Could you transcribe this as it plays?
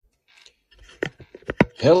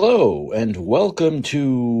Hello and welcome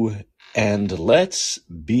to And Let's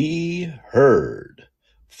Be Heard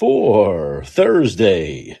for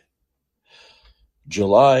Thursday,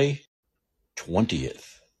 July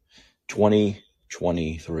 20th,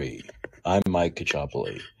 2023. I'm Mike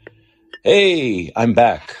Kachopoli. Hey, I'm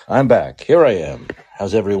back. Here I am.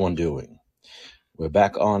 How's everyone doing? We're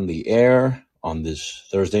back on the air on this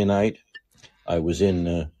Thursday night. I was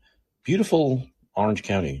in beautiful Orange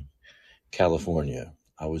County, California.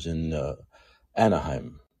 I was in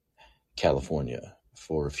Anaheim, California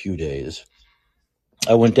for a few days.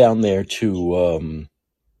 I went down there to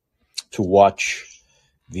watch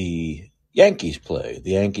the Yankees play.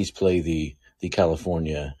 The Yankees play the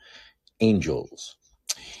California Angels.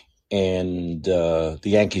 And the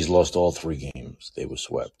Yankees lost all three games. They were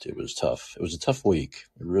swept. It was tough. It was a tough week.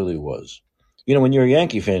 It really was. You know, when you're a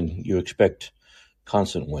Yankee fan, you expect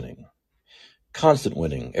constant winning. Constant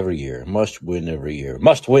winning every year. Must win every year.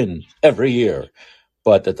 Must win every year.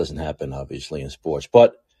 But that doesn't happen, obviously, in sports.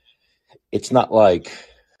 But it's not like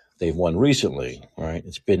they've won recently, right?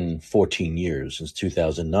 It's been 14 years since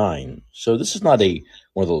 2009. So this is not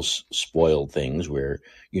one of those spoiled things where,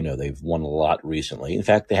 you know, they've won a lot recently. In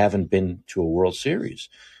fact, they haven't been to a World Series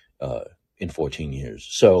in 14 years.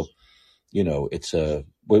 So, you know,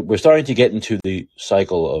 we're starting to get into the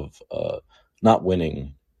cycle of not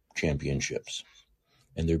winning championships.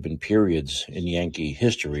 And there have been periods in Yankee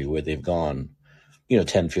history where they've gone,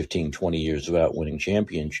 10, 15, 20 years without winning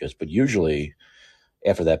championships. But usually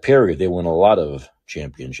after that period, they win a lot of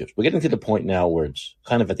championships. We're getting to the point now where it's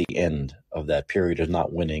kind of at the end of that period of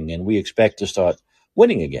not winning, and we expect to start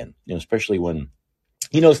winning again, especially when,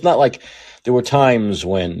 it's not like there were times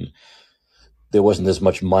when there wasn't as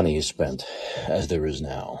much money spent as there is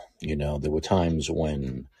now. There were times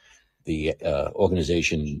when the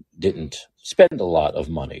organization didn't spend a lot of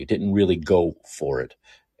money, didn't really go for it.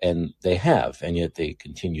 And they have, and yet they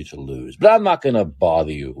continue to lose. But I'm not going to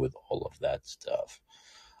bother you with all of that stuff.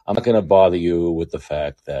 I'm not going to bother you with the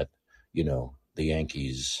fact that, the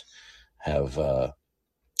Yankees have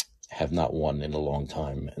not won in a long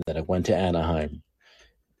time, and that I went to Anaheim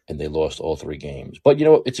and they lost all three games. But,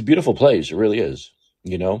 it's a beautiful place. It really is.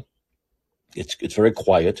 It's very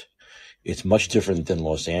quiet. It's much different than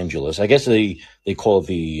Los Angeles. I guess they call it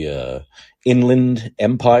the Inland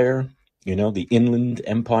Empire, the Inland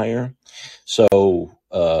Empire. So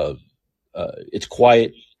it's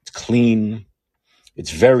quiet, it's clean.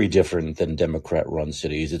 It's very different than Democrat-run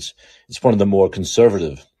cities. It's one of the more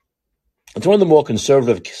conservative. It's one of the more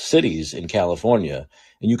conservative cities in California,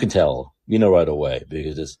 and you can tell, right away,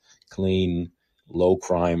 because it's clean, low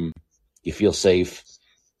crime. You feel safe.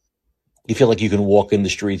 You feel like you can walk in the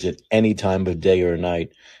streets at any time of day or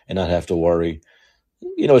night and not have to worry.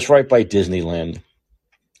 It's right by Disneyland.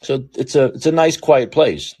 So it's a nice, quiet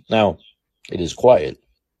place. Now, it is quiet.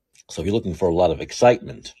 So if you're looking for a lot of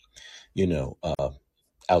excitement,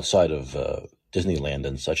 outside of Disneyland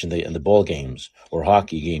and such, and the ball games or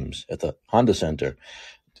hockey games at the Honda Center,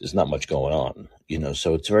 there's not much going on.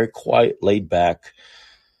 So it's very quiet, laid back.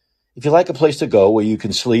 If you like a place to go where you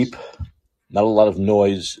can sleep, not a lot of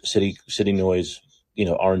noise, city noise,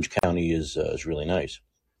 Orange County is really nice.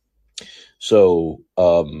 So,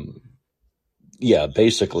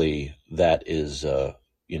 basically that is,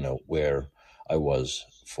 where I was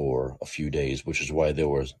for a few days, which is why there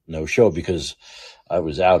was no show, because I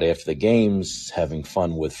was out after the games, having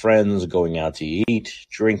fun with friends, going out to eat,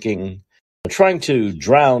 drinking, trying to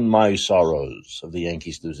drown my sorrows of the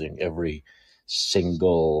Yankees losing every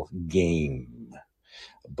single game.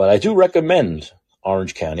 But I do recommend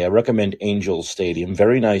Orange County. I recommend Angels Stadium,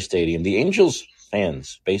 very nice stadium. The Angels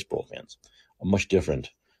fans, baseball fans, are much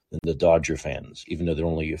different than the Dodger fans, even though they're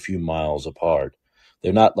only a few miles apart.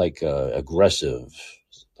 They're not like aggressive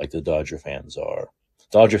like the Dodger fans are.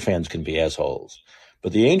 Dodger fans can be assholes.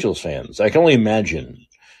 But the Angels fans, I can only imagine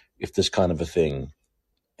if this kind of a thing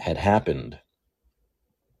had happened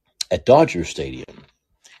at Dodger Stadium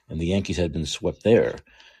and the Yankees had been swept there,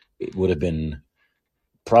 it would have been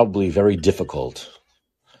probably very difficult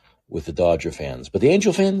with the Dodger fans. But the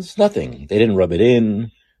Angel fans, nothing. They didn't rub it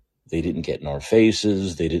in. They didn't get in our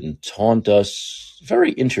faces. They didn't taunt us.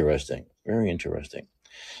 Very interesting. Very interesting.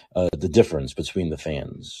 The difference between the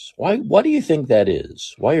fans. Why do you think that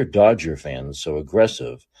is? Why are Dodger fans so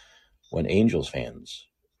aggressive when Angels fans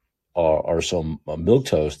are so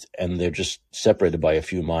milquetoast and they're just separated by a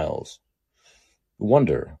few miles?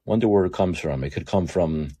 Wonder where it comes from. It could come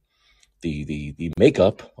from the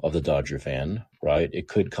makeup of the Dodger fan, right? It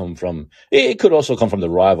could also come from the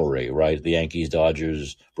rivalry, right? The Yankees,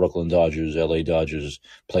 Dodgers, Brooklyn Dodgers, LA Dodgers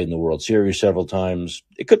played in the World Series several times.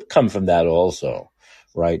 It could come from that also,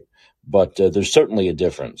 right? But there's certainly a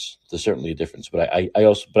difference. There's certainly a difference. But I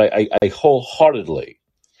wholeheartedly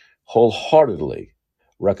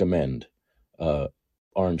recommend uh,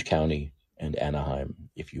 Orange County and Anaheim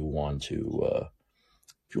if you want to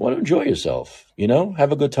enjoy yourself.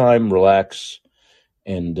 Have a good time, relax,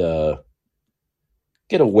 and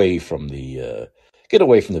get away from the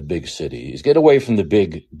big cities, get away from the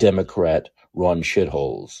big Democrat-run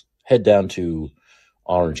shitholes. Head down to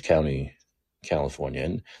Orange County, California.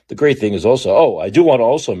 And the great thing is also, I do want to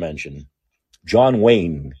also mention John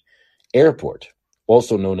Wayne Airport,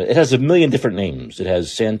 also known as, it has a million different names. It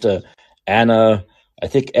has Santa Ana, I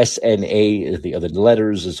think SNA is the other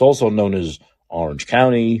letters. It's also known as Orange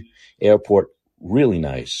County Airport. Really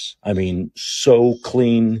nice. I mean, so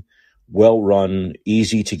clean, well run,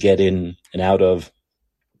 easy to get in and out of.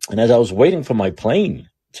 And as I was waiting for my plane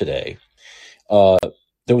today,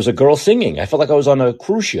 there was a girl singing. I felt like I was on a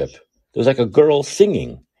cruise ship. There was like a girl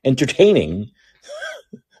singing, entertaining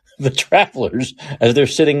the travelers as they're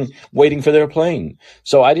sitting waiting for their plane.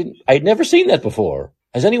 So I'd never seen that before.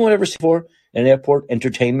 Has anyone ever seen before an airport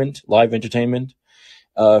entertainment, live entertainment?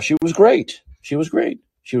 She was great. She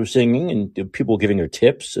was singing and people giving her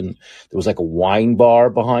tips, and there was like a wine bar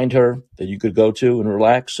behind her that you could go to and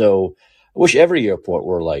relax. So I wish every airport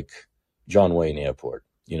were like John Wayne Airport.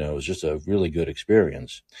 It was just a really good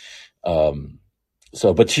experience.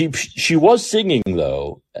 But she was singing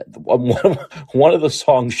though. One of the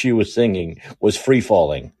songs she was singing was "Free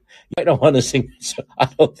Falling." You might not want to sing. So I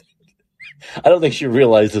don't think she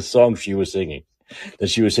realized the song she was singing. That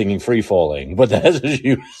she was singing "Free Falling," but that's what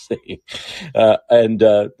she was singing.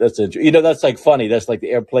 That's interesting. That's like funny. That's like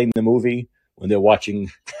the Airplane, the movie, when they're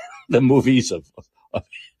watching the movies of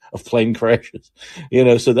plane crashes.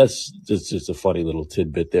 So that's just a funny little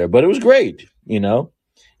tidbit there. But it was great.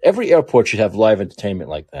 Every airport should have live entertainment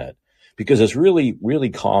like that because it's really, really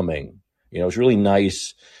calming. It's really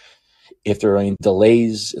nice. If there are any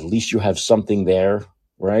delays, at least you have something there,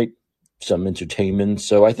 right? Some entertainment.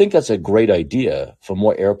 So I think that's a great idea for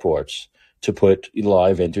more airports to put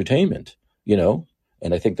live entertainment,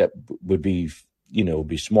 and I think that would be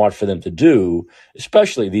smart for them to do,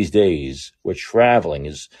 especially these days where traveling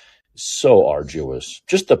is so arduous.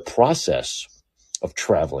 Just the process of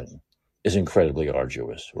traveling is incredibly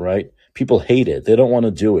arduous, right? People hate it. They don't want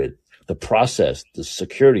to do it. The process, the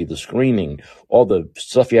security, the screening, all the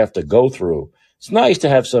stuff you have to go through. It's nice to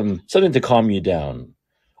have something to calm you down.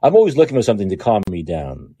 I'm always looking for something to calm me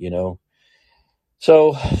down,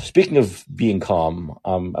 So speaking of being calm,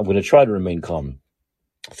 I'm going to try to remain calm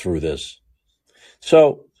through this.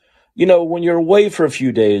 So, when you're away for a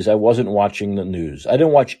few days, I wasn't watching the news. I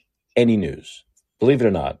didn't watch any news. Believe it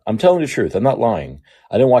or not. I'm telling the truth. I'm not lying.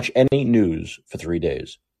 I didn't watch any news for 3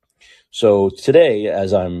 days. So today,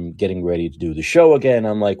 as I'm getting ready to do the show again,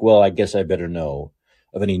 I'm like, well, I guess I better know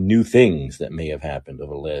of any new things that may have happened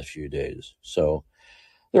over the last few days. So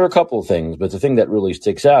there are a couple of things, but the thing that really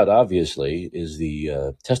sticks out, obviously, is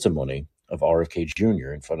the testimony of RFK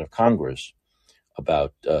Jr. in front of Congress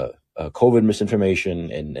about COVID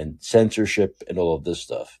misinformation and censorship and all of this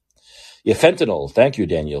stuff. Yeah, fentanyl. Thank you,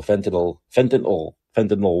 Daniel. Fentanyl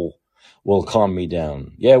will calm me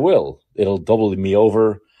down. Yeah, it will. It'll double me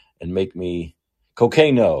over and make me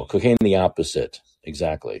cocaine. No, cocaine the opposite.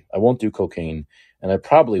 Exactly. I won't do cocaine, and I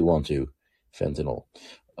probably won't do fentanyl.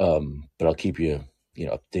 But I'll keep you,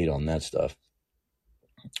 update on that stuff.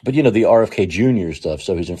 But the RFK Jr. stuff.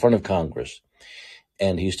 So he's in front of Congress,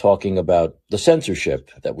 and he's talking about the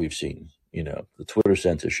censorship that we've seen. The Twitter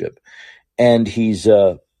censorship, and he's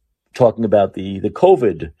talking about the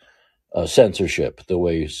COVID censorship, the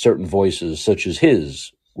way certain voices such as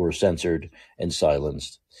his were censored and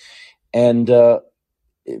silenced. And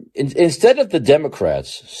instead of the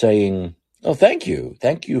Democrats saying, oh, thank you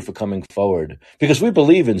for coming forward, because we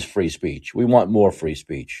believe in free speech. We want more free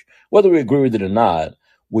speech. Whether we agree with it or not,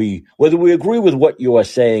 whether we agree with what you are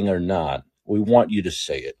saying or not, we want you to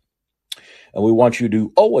say it. And we want you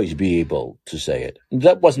to always be able to say it. And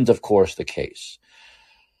that wasn't, of course, the case.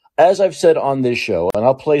 As I've said on this show, and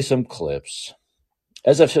I'll play some clips,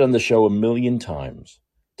 as I've said on the show a million times,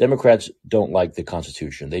 Democrats don't like the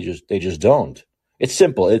Constitution. They just don't. It's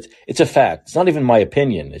simple. It's a fact. It's not even my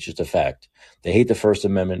opinion. It's just a fact. They hate the First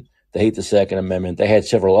Amendment. They hate the Second Amendment. They had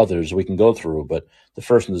several others we can go through, but the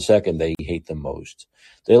first and the second, they hate the most.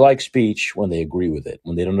 They like speech when they agree with it.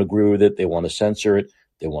 When they don't agree with it, they want to censor it.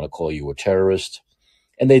 They want to call you a terrorist.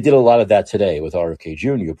 And they did a lot of that today with RFK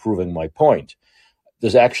Jr., proving my point.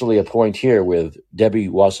 There's actually a point here with Debbie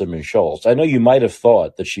Wasserman Schultz. I know you might have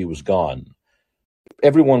thought that she was gone.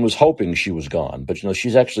 Everyone was hoping she was gone, but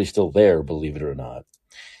she's actually still there, believe it or not.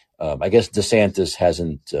 I guess DeSantis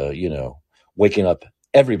hasn't, waking up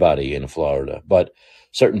everybody in Florida, but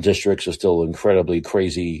certain districts are still incredibly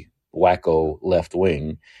crazy, wacko left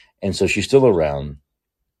wing. And so she's still around.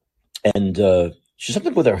 And she's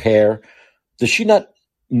something with her hair. Does she not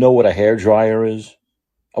know what a hair dryer is?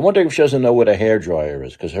 I wonder if she doesn't know what a hair dryer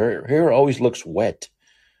is, because her hair always looks wet.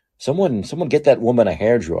 Someone get that woman a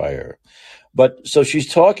hair dryer. But so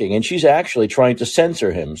she's talking, and she's actually trying to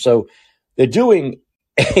censor him. So they're doing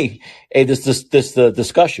this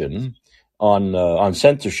discussion on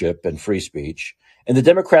censorship and free speech, and the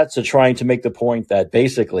Democrats are trying to make the point that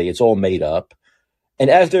basically it's all made up. And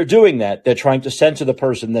as they're doing that, they're trying to censor the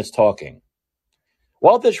person that's talking.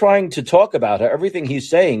 While they're trying to talk about how everything he's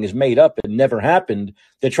saying is made up and never happened,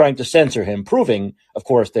 they're trying to censor him, proving, of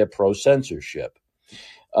course, they're pro-censorship.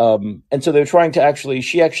 And so they're trying to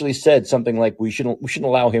she actually said something like, we shouldn't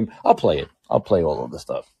allow him. I'll play it. I'll play all of the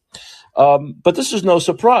stuff. But this is no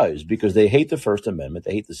surprise, because they hate the First Amendment.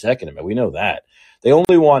 They hate the Second Amendment. We know that. They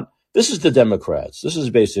only want, this is the Democrats. This is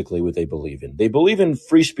basically what they believe in. They believe in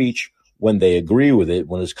free speech when they agree with it,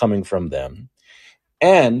 when it's coming from them.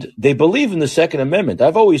 And they believe in the Second Amendment.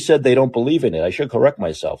 I've always said they don't believe in it. I should correct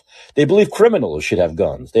myself. They believe criminals should have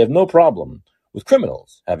guns. They have no problem with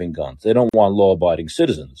criminals having guns. They don't want law-abiding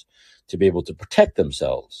citizens to be able to protect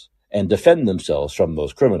themselves and defend themselves from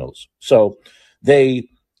those criminals. So they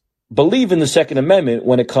believe in the Second Amendment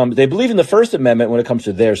they believe in the First Amendment when it comes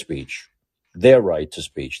to their speech, their right to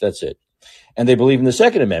speech. That's it. And they believe in the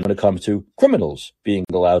Second Amendment when it comes to criminals being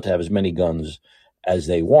allowed to have as many guns as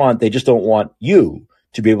they want. They just don't want you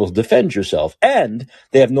to be able to defend yourself. And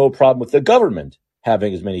they have no problem with the government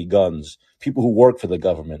having as many guns, people who work for the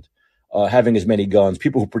government having as many guns,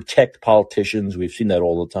 people who protect politicians. We've seen that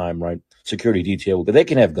all the time, right? Security detail, they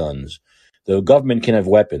can have guns. The government can have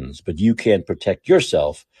weapons, but you can't protect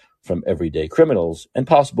yourself from everyday criminals and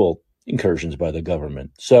possible incursions by the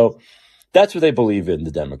government. So that's what they believe in,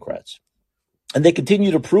 the Democrats. And they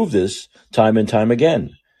continue to prove this time and time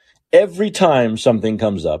again. Every time something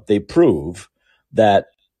comes up, they prove that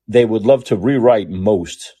they would love to rewrite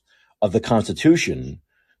most of the Constitution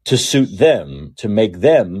to suit them, to make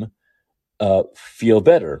them feel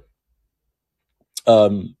better.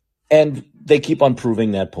 And they keep on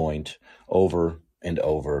proving that point over and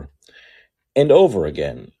over and over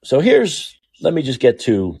again. So let me just get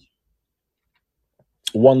to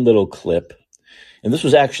one little clip. And this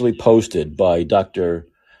was actually posted by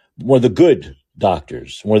one of the good COVID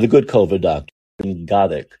doctors, Godek,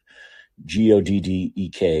 Goddek.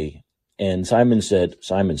 And Simon said,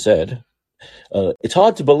 it's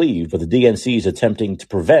hard to believe, but the DNC is attempting to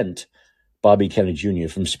prevent Bobby Kennedy Jr.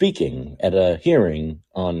 from speaking at a hearing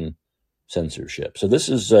on censorship. So this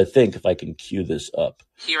is, I think, if I can cue this up.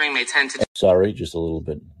 Hearing may tend to... Sorry, just a little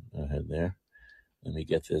bit ahead there. Let me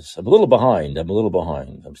get this. I'm a little behind.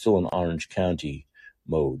 I'm still in Orange County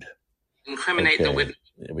mode. Incriminate the witness.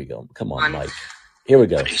 There we go. Come on, Mike. Here we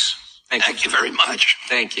go. Thank you very much.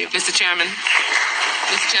 Thank you. Mr. Chairman,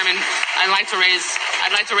 I'd like to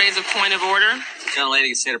raise a point of order. Gentlelady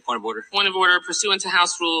can state a point of order. Point of order pursuant to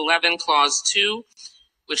House Rule 11, Clause 2,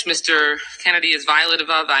 which Mr. Kennedy is violative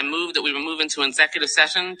of. I move that we move into executive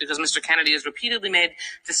session because Mr. Kennedy has repeatedly made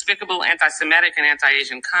despicable anti-Semitic and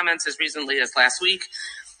anti-Asian comments as recently as last week.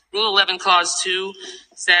 Rule 11, Clause 2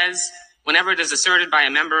 says, whenever it is asserted by a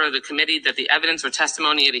member of the committee that the evidence or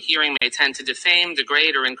testimony at a hearing may tend to defame,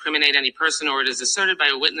 degrade, or incriminate any person, or it is asserted by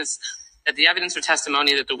a witness that the evidence or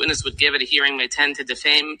testimony that the witness would give at a hearing may tend to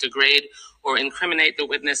defame, degrade, or incriminate the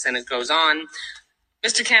witness, and it goes on.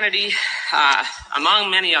 Mr. Kennedy,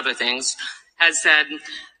 among many other things, has said,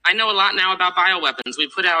 I know a lot now about bioweapons. We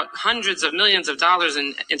put out hundreds of millions of dollars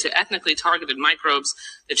into ethnically targeted microbes.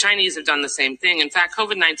 The Chinese have done the same thing. In fact,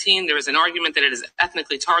 COVID-19, there is an argument that it is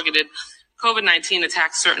ethnically targeted. COVID-19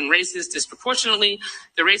 attacks certain races disproportionately.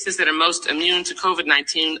 The races that are most immune to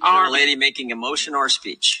COVID-19 are... The lady making a motion or a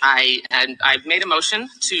speech? I've made a motion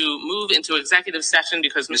to move into executive session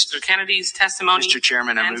because Mr. Kennedy's testimony... Mr.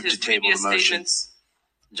 Chairman, I move to table the motion.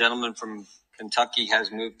 The gentleman from Kentucky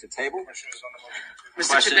has moved to table.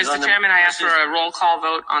 Mr. Chairman, I ask for a roll call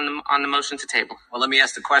vote on the motion to table. Well, let me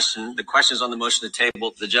ask the question. The question is on the motion to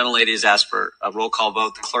table. The gentlelady has asked for a roll call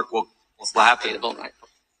vote. The clerk will have to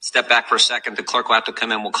step back for a second. The clerk will have to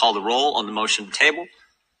come in. We'll call the roll on the motion to table,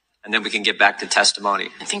 and then we can get back to testimony.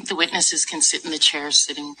 I think the witnesses can sit in the chairs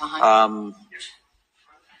sitting behind.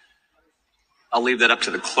 I'll leave that up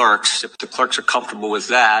to the clerks. If the clerks are comfortable with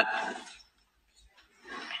that.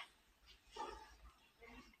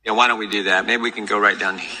 Yeah, why don't we do that? Maybe we can go right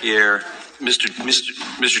down here.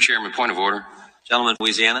 Mr. Chairman, point of order. Gentleman,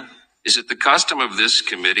 Louisiana. Is it the custom of this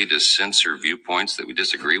committee to censor viewpoints that we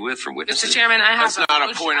disagree with from witnesses? Mr. Chairman, I have That's not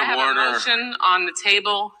a point of order. a motion on the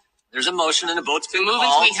table. There's a motion and a vote's been Move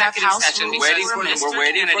called. into executive session. We're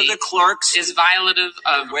waiting for the clerks. Is violative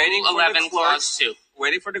of Waiting for 11 the clause clerks. 2.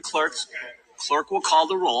 Waiting for the clerks. Clerk will call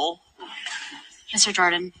the roll. Mr.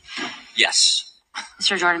 Jordan. Yes.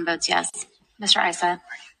 Mr. Jordan votes yes. Mr. Issa.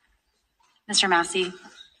 Mr. Massey.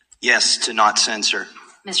 Yes, to not censor.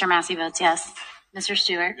 Mr. Massey votes yes. Mr.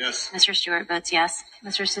 Stewart. Yes. Mr. Stewart votes yes.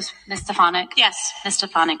 Ms. Stefanik. Yes. Ms.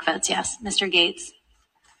 Stefanik votes yes. Mr. Gates.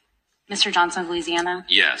 Mr. Johnson of Louisiana.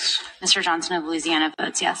 Yes. Mr. Johnson of Louisiana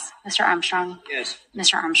votes yes. Mr. Armstrong. Yes.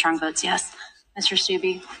 Mr. Armstrong votes yes. Mr.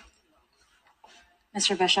 Stubbe.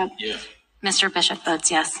 Mr. Bishop. Yes. Mr. Bishop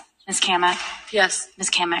votes yes. Ms. Kamak. Yes. Ms.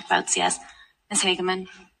 Kamak votes yes. Ms. Hageman.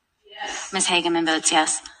 Yes. Ms. Hageman votes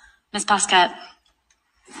yes. Ms. Pasquette.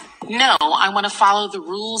 No, I want to follow the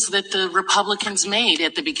rules that the Republicans made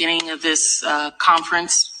at the beginning of this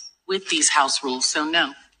conference with these House rules, so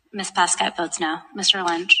no. Ms. Pasquette votes no. Mr.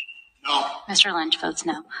 Lynch. No. Mr. Lynch votes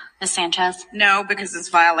no. Ms. Sanchez. No, because it's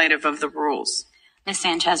violative of the rules. Ms.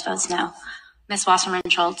 Sanchez votes no. Ms. Wasserman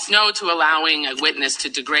Schultz. No to allowing a witness to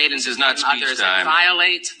degrade and This is not defame speech others time. and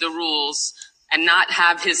violate the rules and not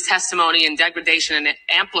have his testimony and degradation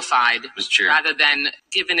amplified Mr. Chair. rather than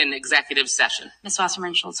given in executive session. Ms.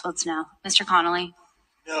 Wasserman Schultz votes no. Mr. Connolly.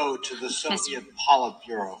 No to the Soviet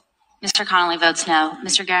Politburo. Mr. Connolly votes no.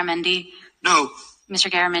 Mr. Garamendi. No. Mr.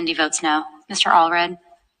 Garamendi votes no. Mr. Allred.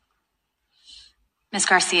 Ms.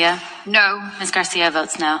 Garcia. No. Ms. Garcia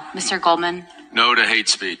votes no. Mr. Goldman. No to hate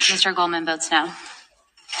speech. Mr. Goldman votes no.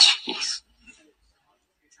 Jeez.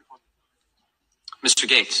 Mr.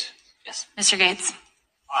 Gates. Yes. Mr. Gates.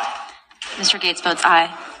 Aye. Mr. Gates votes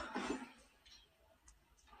aye.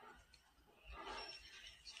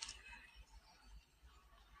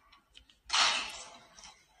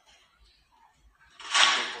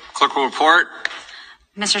 Clerk will report.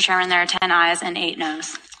 Mr. Chairman, there are 10 ayes and 8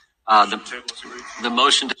 noes. The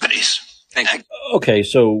motion to Thank you. Okay,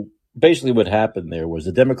 so basically what happened there was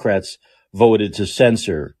the Democrats voted to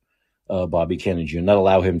censor Bobby Kennedy Jr., not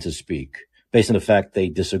allow him to speak, based on the fact they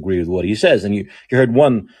disagree with what he says. And you heard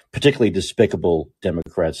one particularly despicable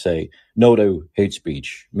Democrat say no to hate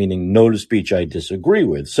speech, meaning no to speech I disagree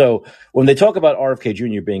with. So when they talk about RFK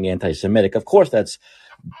Jr. being anti-Semitic, of course that's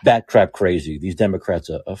bat crap crazy. These Democrats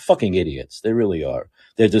are fucking idiots. They really are.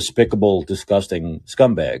 They're despicable, disgusting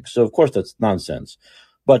scumbags. So of course that's nonsense.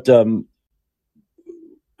 But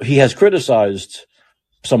he has criticized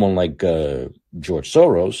someone like George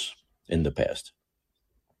Soros in the past.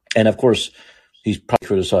 And of course, he's probably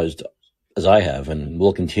criticized, as I have, and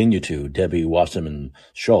will continue to, Debbie Wasserman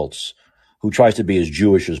Schultz, who tries to be as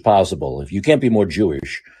Jewish as possible. If you can't be more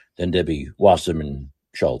Jewish than Debbie Wasserman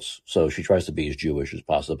Schultz. So she tries to be as Jewish as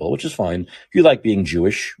possible, which is fine. If you like being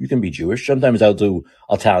Jewish, you can be Jewish. Sometimes I'll do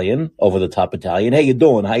Italian, over-the-top Italian. Hey, you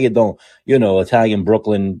doing? How you doing? You know, Italian,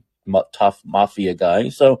 Brooklyn, tough mafia guy.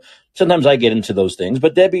 So sometimes I get into those things.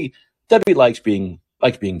 But Debbie likes being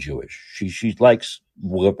Jewish. She likes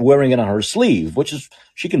wearing it on her sleeve, which is,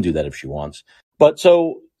 she can do that if she wants. But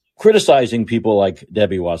so criticizing people like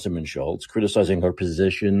Debbie Wasserman Schultz, criticizing her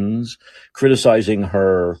positions, criticizing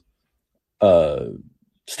her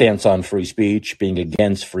stance on free speech, being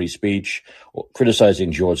against free speech,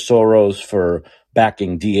 criticizing George Soros for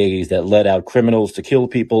backing DAs that let out criminals to kill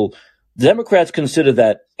people. Democrats consider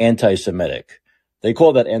that anti-Semitic. They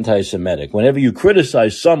call that anti-Semitic. Whenever you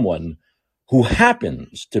criticize someone who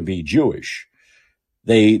happens to be Jewish,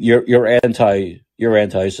 you're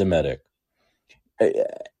anti-Semitic.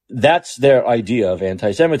 That's their idea of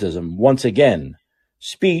anti-Semitism. Once again,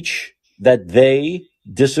 speech that they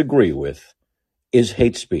disagree with is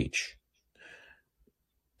hate speech.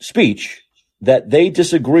 Speech that they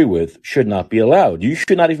disagree with should not be allowed. You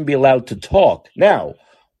should not even be allowed to talk. Now,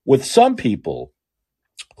 with some people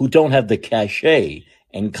who don't have the cachet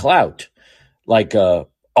and clout like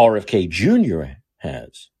RFK Jr.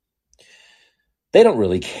 has, they don't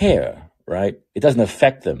really care, right? It doesn't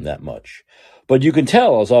affect them that much. But you can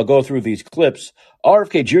tell, as I'll go through these clips,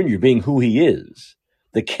 RFK Jr. being who he is,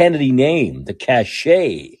 the Kennedy name, the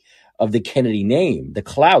cachet of the Kennedy name, the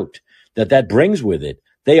clout that brings with it,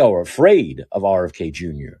 they are afraid of RFK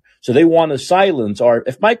Jr. So they want to silence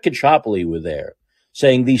if Mike Caccioppoli were there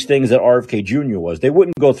saying these things that RFK Jr. was, they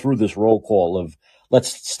wouldn't go through this roll call of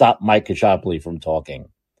let's stop Mike Caccioppoli from talking.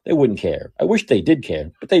 They wouldn't care. I wish they did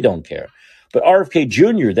care, but they don't care. But RFK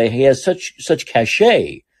Jr., he has such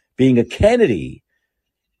cachet being a Kennedy.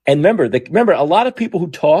 And remember, a lot of people who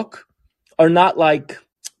talk are not like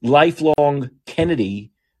lifelong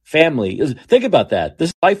Kennedy family. Think about that.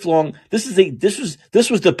 This lifelong. This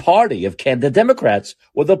was the party of Kennedy. The Democrats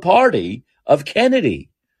were the party of Kennedy.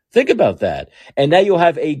 Think about that. And now you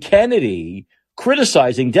have a Kennedy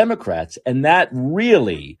criticizing Democrats, and that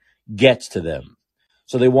really gets to them.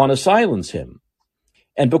 So they want to silence him.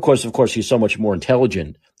 And because, of course, he's so much more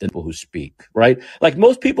intelligent than people who speak, right? Like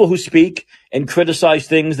most people who speak and criticize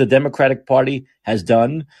things the Democratic Party has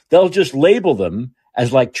done, they'll just label them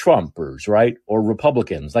as like Trumpers, right? Or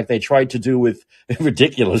Republicans, like they tried to do with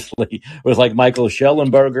ridiculously with like Michael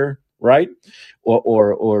Schellenberger, right?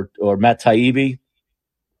 Or Matt Taibbi.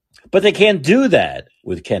 But they can't do that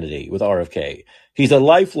with Kennedy, with RFK. He's a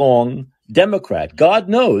lifelong Democrat. God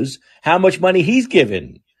knows how much money he's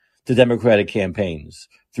given to Democratic campaigns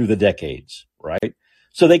through the decades, right?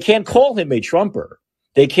 So they can't call him a Trumper.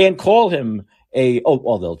 They can't call him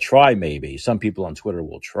they'll try maybe. Some people on Twitter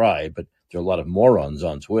will try, but there are a lot of morons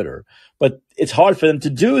on Twitter. But it's hard for them to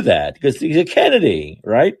do that because he's a Kennedy,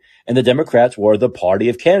 right? And the Democrats were the party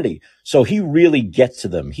of Kennedy. So he really gets to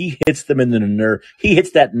them. He hits them in the nerve. He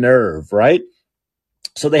hits that nerve, right?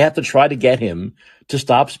 So they have to try to get him to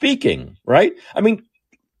stop speaking, right? I mean,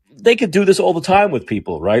 they could do this all the time with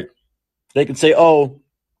people, right? They could say,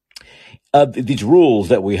 these rules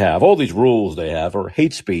that we have, all these rules they have are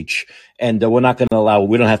hate speech, and we're not going to allow,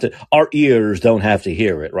 we don't have to, our ears don't have to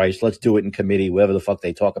hear it, right? So let's do it in committee, whatever the fuck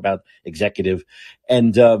they talk about, executive.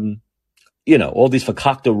 And, all these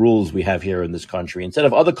fakakta rules we have here in this country, instead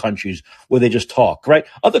of other countries where they just talk, right?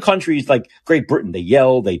 Other countries like Great Britain, they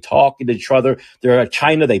yell, they talk at each other. They're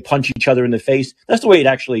China, they punch each other in the face. That's the way it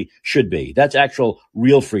actually should be. That's actual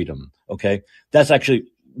real freedom, okay? That's actually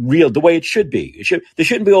real, the way it should be. There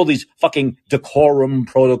shouldn't be all these fucking decorum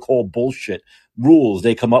protocol bullshit rules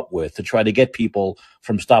they come up with to try to get people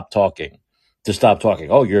from to stop talking.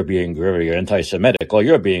 Oh, you're being very anti-Semitic. Oh,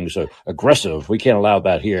 you're being so aggressive. We can't allow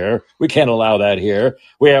that here.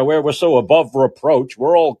 We're so above reproach.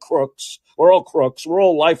 We're all crooks. We're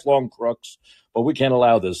all lifelong crooks. But we can't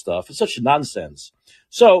allow this stuff. It's such nonsense.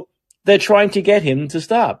 So they're trying to get him to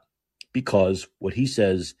stop because what he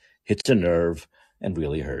says hits a nerve and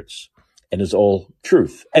really hurts and is all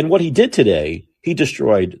truth. And what he did today, he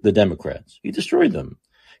destroyed the Democrats. He destroyed them.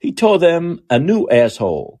 He told them a new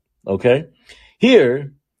asshole. Okay?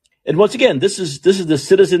 Here, and once again, this is the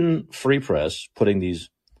Citizen Free Press putting these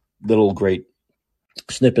little great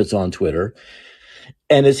snippets on Twitter.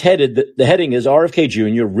 And the heading is RFK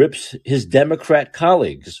Jr. rips his Democrat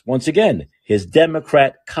colleagues. Once again, his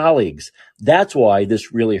Democrat colleagues. That's why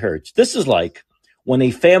this really hurts. This is like when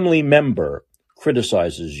a family member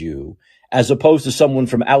criticizes you as opposed to someone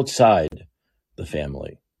from outside the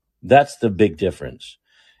family. That's the big difference.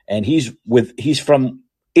 And he's from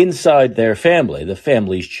inside their family. The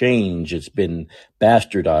family's changed. It's been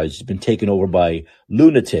bastardized. It's been taken over by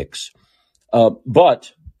lunatics.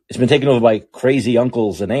 But it's been taken over by crazy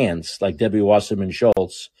uncles and aunts like Debbie Wasserman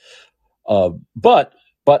Schultz. But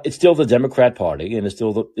it's still the Democrat Party, and it's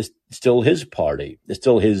still his party. It's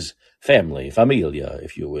still his family, familia,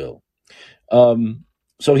 if you will.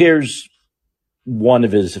 So here's one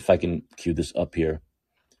of his, if I can cue this up here.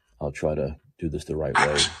 I'll try to do this the right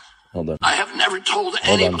way. Hold on. I have never told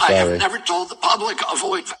anybody, I have never told the public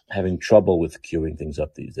avoid. Having trouble with queuing things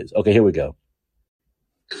up these days. Okay, here we go.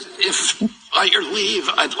 If by your leave,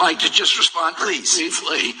 I'd like to just respond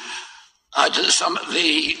briefly to some of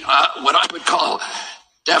the, what I would call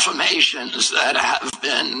defamations that have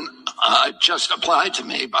been just applied to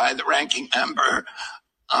me by the ranking member.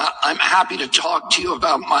 I'm happy to talk to you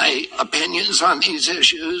about my opinions on these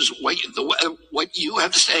issues, what you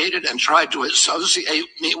have stated and tried to associate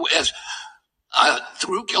me with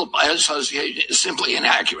through guilt by association is simply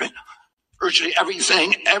inaccurate. Virtually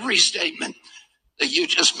everything, every statement that you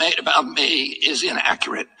just made about me is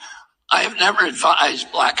inaccurate. I have never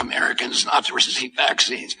advised Black Americans not to receive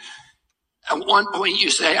vaccines. At one point you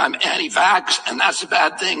say I'm anti-vax, and that's a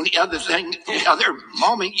bad thing. The other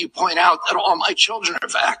moment you point out that all my children are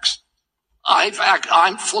vaxxed.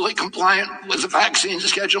 I'm fully compliant with the vaccine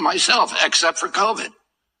schedule myself, except for COVID.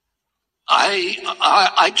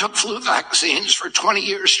 I took flu vaccines for 20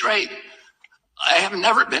 years straight. I have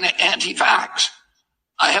never been anti-vax.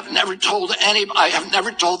 I have never told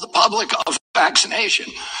the public of vaccination.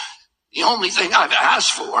 The only thing I've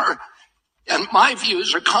asked for, and my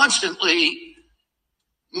views are constantly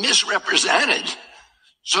misrepresented,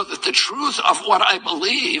 so that the truth of what I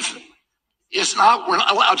believe is not, we're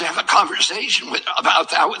not allowed to have a conversation about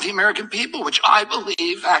that with the American people, which I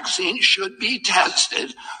believe vaccines should be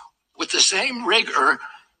tested with the same rigor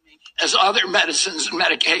as other medicines and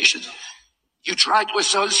medications. You tried to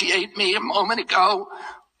associate me a moment ago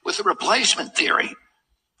with the replacement theory.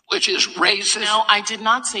 which is racist. No, I did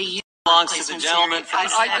not say you. Belongs to the gentleman from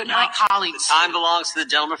I said my colleagues. Time belongs to the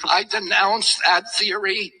gentleman from. I denounce that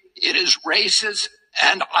theory. It is racist,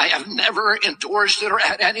 and I have never endorsed it or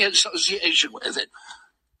had any association with it.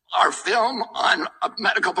 Our film on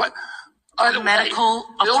medical, by the way,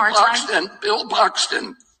 Bill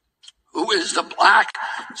Buxton, who is the black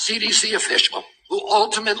CDC official who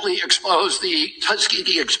ultimately exposed the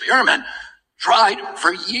Tuskegee experiment, tried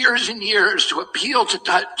for years and years to appeal to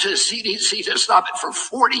CDC to stop it for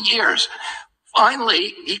 40 years.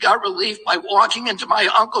 Finally, he got relief by walking into my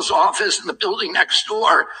uncle's office in the building next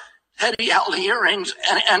door. He held hearings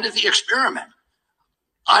and ended the experiment.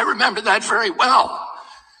 I remember that very well.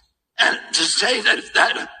 And to say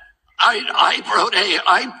that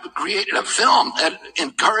I created a film that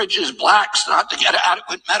encourages blacks not to get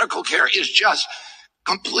adequate medical care is just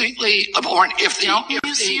completely abhorrent.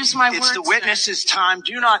 Use my words, the witness's time.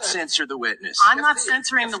 Do not censor the witness. I'm not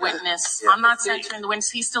censoring the witness. I'm not censoring the witness.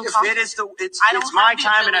 He's still talking. It's my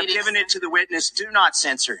time, and I've given it to the witness. Do not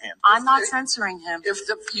censor him. I'm not censoring him. If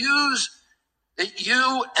the views that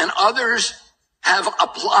you and others have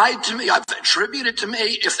applied to me, I've attributed to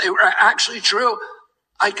me, if they were actually true,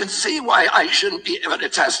 I can see why I shouldn't be able to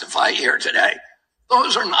testify here today.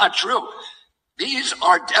 Those are not true. These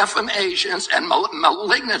are defamations and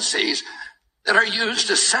malignancies that are used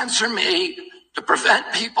to censor me, to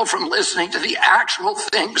prevent people from listening to the actual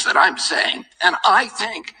things that I'm saying. And I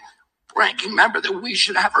think, ranking member, that we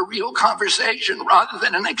should have a real conversation rather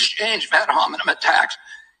than an exchange of ad hominem attacks.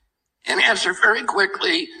 And answer very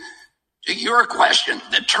quickly to your question,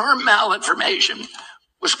 the term malinformation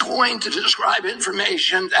was coined to describe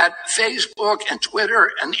information that Facebook and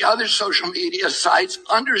Twitter and the other social media sites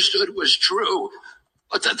understood was true,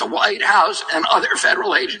 but that the White House and other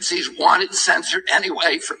federal agencies wanted censored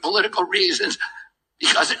anyway for political reasons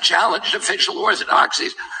because it challenged official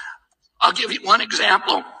orthodoxies. I'll give you one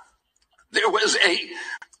example.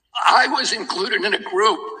 I was included in a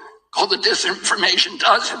group called the Disinformation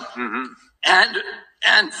Dozen. Mm-hmm.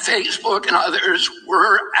 And Facebook and others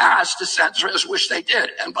were asked to censor us, which they did.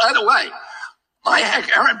 And by the way, my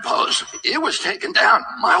Heck Aaron post, it was taken down.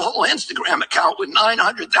 My whole Instagram account with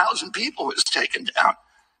 900,000 people was taken down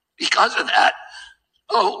because of that.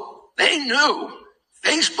 Oh, they knew,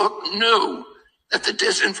 Facebook knew that the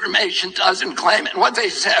Disinformation Dozen claim. And what they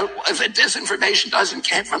said, if the Disinformation Dozen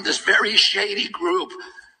came from this very shady group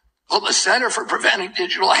called the Center for Preventing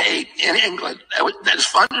Digital Hate in England, that is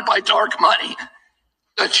funded by dark money,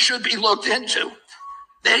 that should be looked into.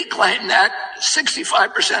 They claim that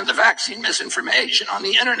 65% of the vaccine misinformation on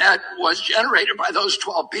the internet was generated by those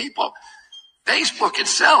 12 people. Facebook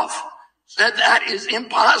itself said that is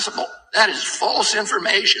impossible. That is false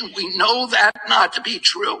information. We know that not to be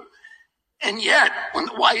true. And yet, when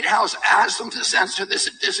the White House asked them to censor this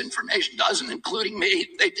Disinformation Dozen, including me,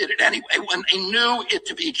 they did it anyway when they knew it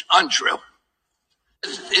to be untrue.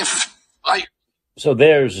 So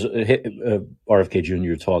there's RFK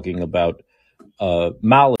Jr. talking about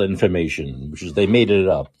malinformation, which is they made it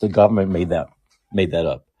up. The government made that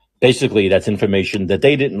up. Basically, that's information that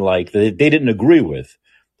they didn't like, that they didn't agree with,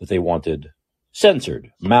 that they wanted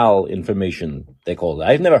censored. Malinformation, they call it.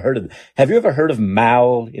 I've never heard of. Have you ever heard of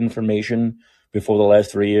malinformation before the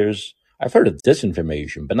last 3 years? I've heard of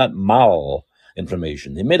disinformation, but not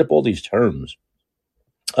malinformation. They made up all these terms.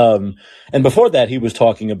 And before that, he was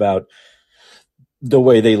talking about the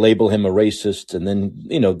way they label him a racist. And then,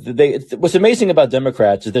 what's amazing about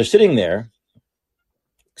Democrats is they're sitting there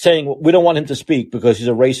saying, we don't want him to speak because he's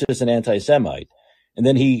a racist and anti-Semite. And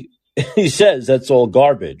then he says that's all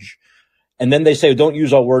garbage. And then they say, don't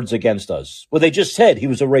use our words against us. Well, they just said he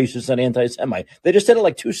was a racist and anti-Semite. They just said it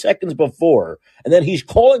like 2 seconds before. And then he's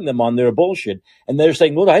calling them on their bullshit. And they're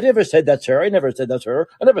saying, well, I never said that, sir. I never said that, sir.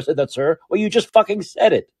 I never said that, sir. Well, you just fucking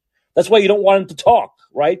said it. That's why you don't want him to talk,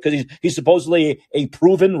 right? Because he's supposedly a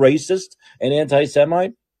proven racist and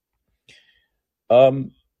anti-Semite.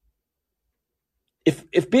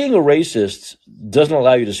 If being a racist doesn't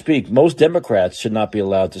allow you to speak, most Democrats should not be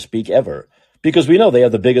allowed to speak ever. Because we know they are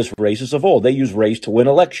the biggest racists of all. They use race to win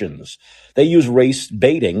elections. They use race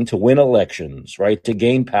baiting to win elections, right? To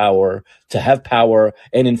gain power, to have power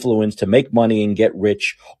and influence, to make money and get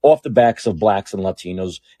rich off the backs of blacks and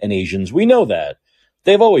Latinos and Asians. We know that.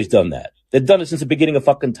 They've always done that. They've done it since the beginning of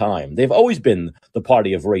fucking time. They've always been the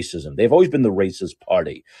party of racism. They've always been the racist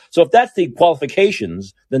party. So if that's the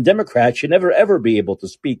qualifications, then Democrats should never, ever be able to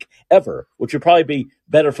speak ever, which would probably be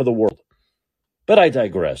better for the world. But I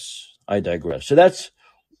digress. So that's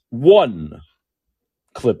one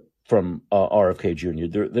clip from RFK Jr.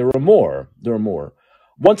 There are more.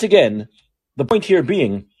 Once again, the point here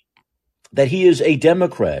being that he is a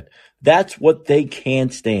Democrat. That's what they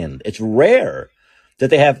can't stand. It's rare that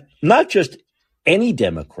they have not just any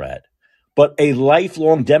Democrat, but a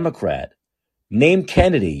lifelong Democrat named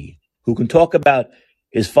Kennedy who can talk about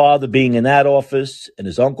his father being in that office and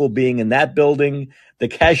his uncle being in that building. The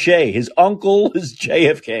cachet, his uncle is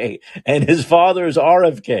JFK and his father is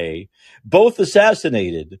RFK, both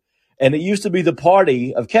assassinated. And it used to be the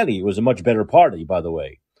party of Kennedy. It was a much better party, by the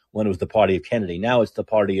way, when it was the party of Kennedy. Now it's the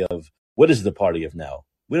party of, what is the party of now?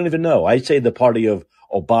 We don't even know. I'd say the party of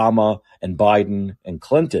Obama and Biden and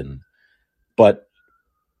Clinton. But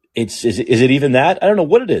is it even that? I don't know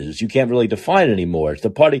what it is. You can't really define it anymore. It's the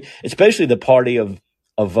party, especially the party of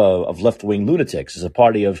left-wing lunatics. It's a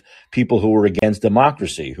party of people who are against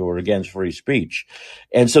democracy, who are against free speech.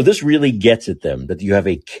 And so this really gets at them, that you have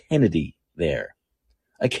a Kennedy there.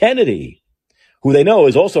 A Kennedy, who they know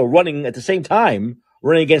is also running at the same time,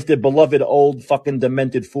 running against their beloved old fucking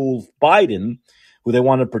demented fool Biden, who they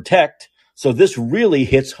want to protect. So this really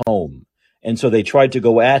hits home. And so they tried to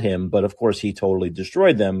go at him, but of course he totally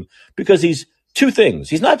destroyed them because he's two things.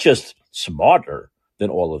 He's not just smarter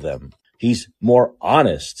than all of them. He's more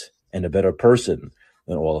honest and a better person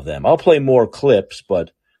than all of them. I'll play more clips,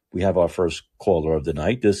 but we have our first caller of the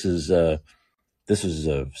night. This is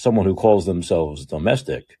someone who calls themselves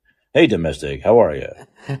Domestic. Hey, Domestic, how are you?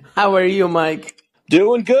 How are you, Mike?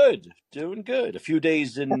 Doing good. A few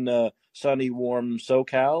days in sunny, warm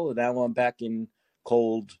SoCal, and now I'm back in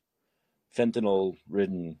cold,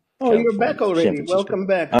 fentanyl-ridden. Oh, you're back already. Welcome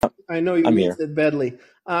back. I know you missed it badly.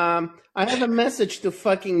 I have a message to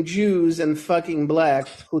fucking Jews and fucking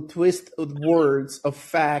blacks who twist words of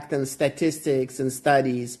fact and statistics and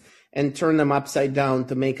studies and turn them upside down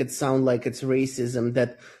to make it sound like it's racism.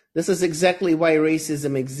 That this is exactly why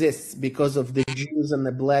racism exists, because of the Jews and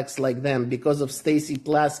the blacks like them, because of Stacy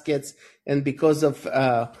Plaskett and because of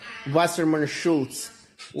Wasserman Schultz.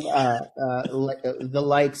 The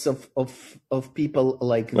likes of people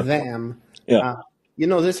like them. Yeah.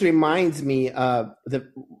 This reminds me,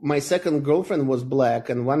 my second girlfriend was black,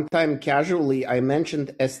 and one time casually I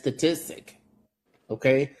mentioned a statistic,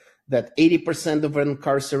 okay, that 80% of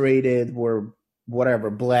incarcerated were whatever,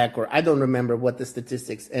 black, or I don't remember what the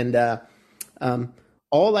statistics, and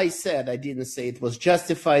all I said, I didn't say it was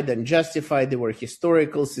justified, unjustified, there were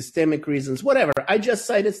historical, systemic reasons, whatever. I just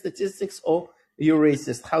cited statistics. Oh, you're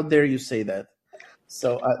racist. How dare you say that?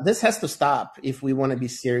 So this has to stop if we want to be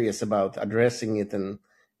serious about addressing it and,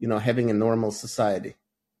 having a normal society.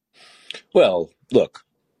 Well, look,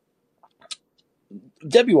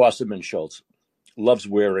 Debbie Wasserman Schultz loves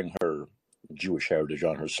wearing her Jewish heritage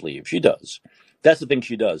on her sleeve. She does. That's the thing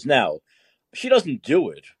she does. Now, she doesn't do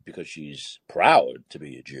it because she's proud to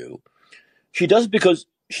be a Jew. She does it because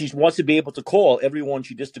she wants to be able to call everyone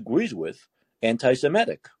she disagrees with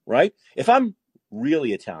anti-Semitic, right? If I'm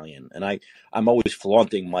really Italian and I'm always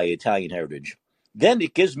flaunting my Italian heritage, then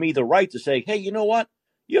it gives me the right to say, hey, you know what?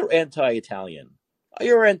 You're anti-Italian.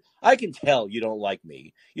 I can tell you don't like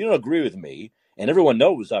me. You don't agree with me. And everyone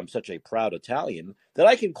knows I'm such a proud Italian that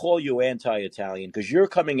I can call you anti-Italian because you're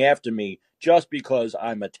coming after me just because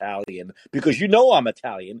I'm Italian, because you know I'm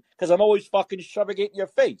Italian, because I'm always fucking shoving it in your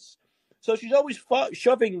face. So she's always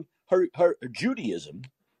shoving her Judaism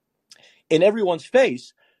in everyone's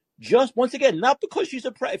face, just once again, not because she's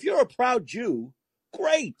if you're a proud Jew,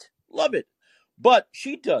 great, love it. But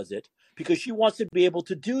she does it because she wants to be able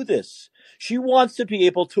to do this. She wants to be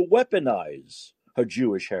able to weaponize her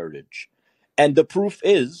Jewish heritage. And the proof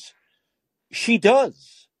is she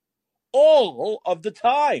does all of the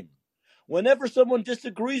time. Whenever someone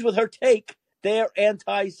disagrees with her take, they're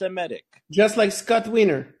anti-Semitic. Just like Scott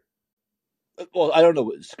Wiener. Well, I don't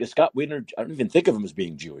know. Scott Wiener, I don't even think of him as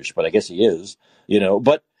being Jewish, but I guess he is,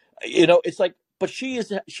 But, it's like, but she has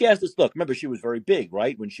this look. Remember, she was very big,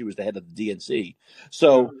 right? When she was the head of the DNC.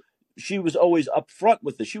 So she was always up front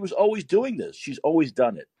with this. She was always doing this. She's always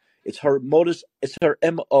done it. It's her modus. It's her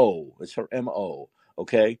MO. It's her MO.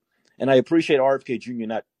 Okay. And I appreciate RFK Jr.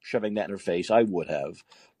 not shoving that in her face. I would have.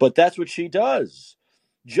 But that's what she does.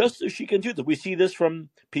 Just so she can do that. We see this from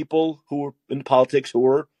people who are in politics who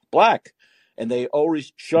are black. And they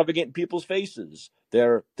always shoving it in people's faces.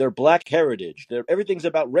 Their black heritage. Everything's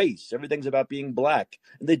about race. Everything's about being black.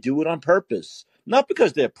 And they do it on purpose. Not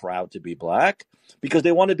because they're proud to be black. Because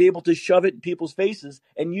they want to be able to shove it in people's faces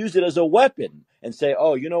and use it as a weapon. And say,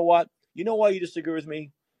 oh, you know what? You know why you disagree with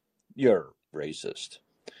me? You're racist.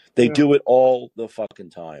 They do it all the fucking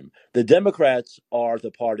time. The Democrats are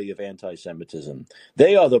the party of anti-Semitism.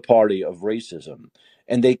 They are the party of racism.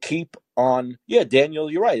 And they keep on,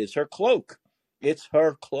 Daniel, you're right. It's her cloak. It's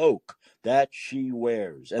her cloak that she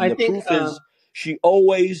wears. And the proof is she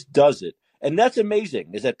always does it. And that's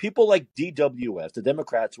amazing, is that people like DWS, the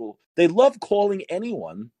Democrats, they love calling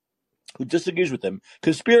anyone who disagrees with them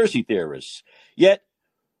conspiracy theorists. Yet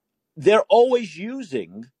they're always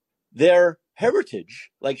using their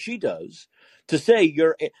heritage, like she does, to say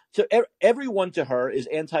everyone to her is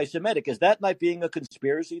anti-Semitic. Is that not being a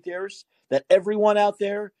conspiracy theorist? That everyone out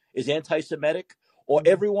there is anti-Semitic, or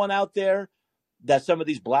everyone out there that some of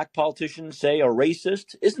these black politicians say are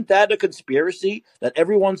racist? Isn't that a conspiracy? That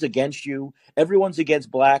everyone's against you, everyone's against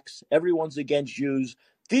blacks, everyone's against Jews.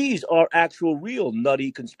 These are actual, real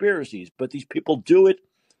nutty conspiracies, but these people do it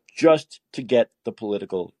just to get the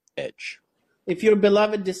political edge. If your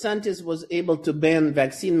beloved DeSantis was able to ban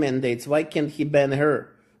vaccine mandates, why can't he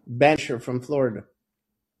banish her from Florida?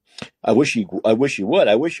 I wish he would.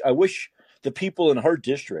 I wish the people in her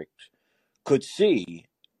district could see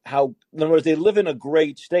how, in other words, they live in a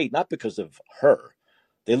great state, not because of her.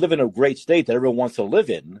 They live in a great state that everyone wants to live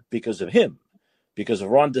in because of him, because of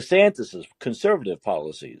Ron DeSantis' conservative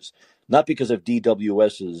policies, not because of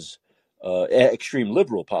DWS's extreme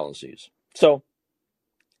liberal policies. So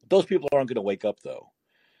those people aren't going to wake up, though.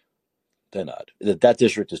 They're not. That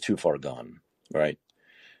district is too far gone, right?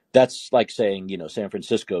 That's like saying, San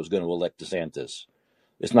Francisco is going to elect DeSantis.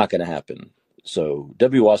 It's not going to happen. So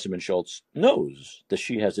W. Wasserman Schultz knows that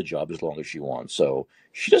she has a job as long as she wants. So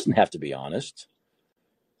she doesn't have to be honest.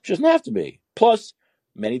 She doesn't have to be. Plus,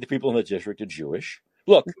 many of the people in the district are Jewish.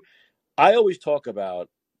 Look, I always talk about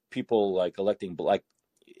people like electing black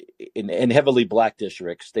in heavily black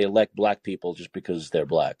districts. They elect black people just because they're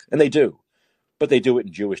black, and they do, but they do it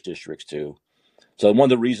in Jewish districts too. So one of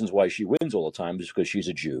the reasons why she wins all the time is because she's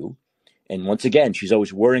a Jew, and once again, she's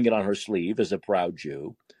always wearing it on her sleeve as a proud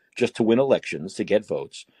Jew, just to win elections, to get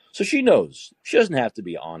votes. So she knows she doesn't have to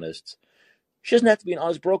be honest. She doesn't have to be an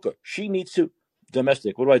honest broker. She needs to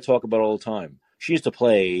domestic. What do I talk about all the time? She needs to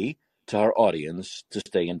play to her audience to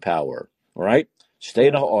stay in power. All right? Stay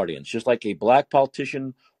in her audience. Just like a black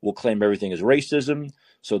politician will claim everything is racism,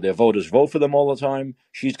 so their voters vote for them all the time.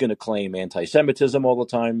 She's going to claim anti-Semitism all the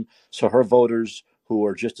time, so her voters, who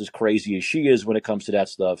are just as crazy as she is when it comes to that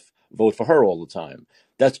stuff, vote for her all the time.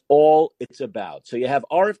 That's all it's about. So you have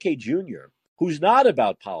RFK Jr., who's not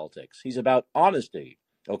about politics. He's about honesty,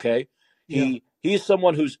 okay? Yeah. He is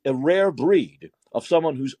someone who's a rare breed of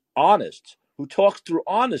someone who's honest, who talks through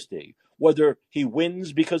honesty, whether he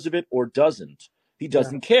wins because of it or doesn't. He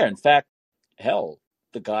doesn't care. In fact, hell,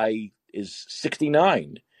 the guy is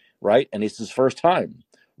 69, right? And it's his first time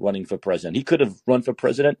running for president. He could have run for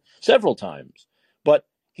president several times, but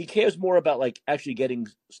he cares more about like actually getting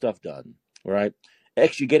stuff done, right?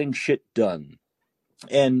 Actually getting shit done.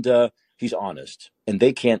 And he's honest, and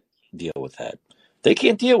they can't deal with that. They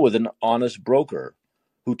can't deal with an honest broker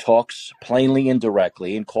who talks plainly and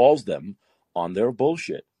directly and calls them on their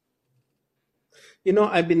bullshit.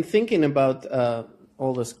 I've been thinking about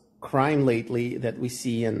all this crime lately that we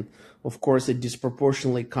see, and of course it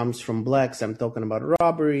disproportionately comes from blacks. I'm talking about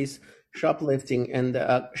robberies, shoplifting, and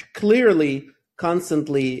clearly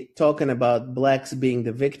constantly talking about blacks being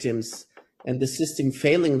the victims and the system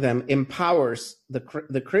failing them empowers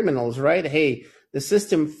the criminals, right? Hey, the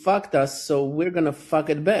system fucked us, so we're going to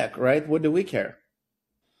fuck it back, right? What do we care?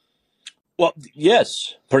 Well,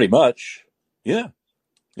 yes, pretty much. Yeah.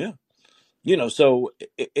 So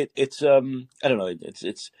it's I don't know.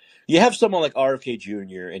 It's you have someone like RFK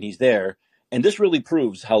Jr. and he's there, and this really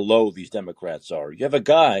proves how low these Democrats are. You have a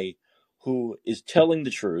guy who is telling the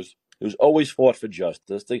truth, who's always fought for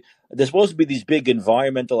justice. They're supposed to be these big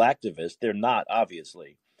environmental activists. They're not,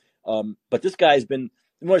 obviously. But this guy's been,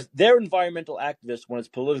 they're environmental activists when it's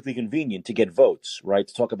politically convenient to get votes, right?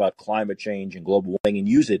 To talk about climate change and global warming and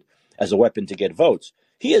use it as a weapon to get votes.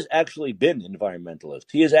 He has actually been an environmentalist.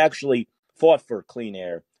 He has actually fought for clean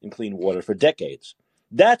air and clean water for decades.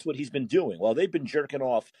 That's what he's been doing. While they've been jerking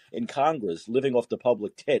off in Congress, living off the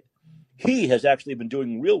public tit, he has actually been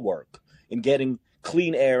doing real work in getting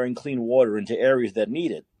clean air and clean water into areas that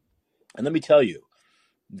need it. And let me tell you,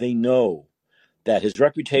 they know that his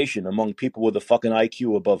reputation among people with a fucking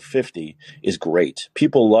IQ above 50 is great.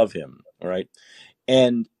 People love him, right?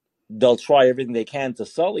 And they'll try everything they can to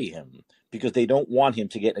sully him because they don't want him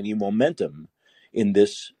to get any momentum in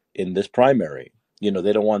this primary. They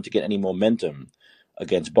don't want to get any momentum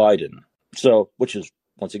against Biden. So, which is,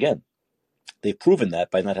 once again, they've proven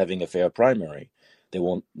that by not having a fair primary. They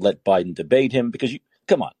won't let Biden debate him because,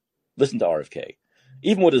 come on, listen to RFK.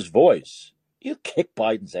 Even with his voice, you kick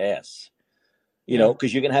Biden's ass,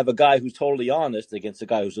 because you're going to have a guy who's totally honest against a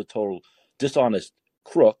guy who's a total dishonest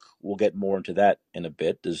crook. We'll get more into that in a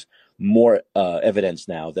bit. There's more evidence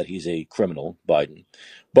now that he's a criminal, Biden.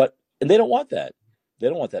 And they don't want that. They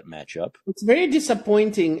don't want that matchup. It's very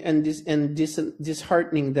disappointing and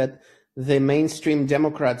disheartening that the mainstream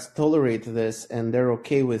Democrats tolerate this and they're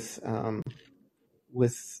okay with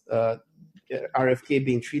RFK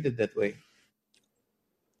being treated that way.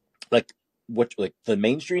 Like the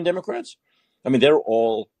mainstream Democrats? I mean, they're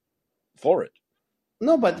all for it.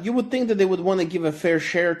 No, but you would think that they would want to give a fair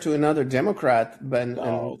share to another Democrat, but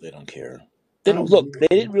no, they don't care. They don't look. They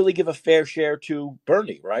didn't really give a fair share to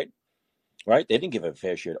Bernie, right? Right? They didn't give a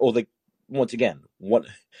fair share. Oh, once again, what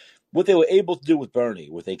they were able to do with Bernie,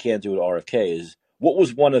 what they can't do with RFK, is what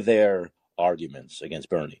was one of their arguments against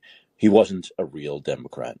Bernie? He wasn't a real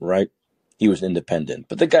Democrat, right? He was independent,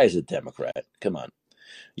 but the guy's a Democrat. Come on,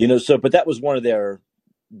 but that was one of their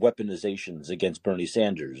weaponizations against Bernie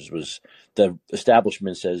Sanders. Was the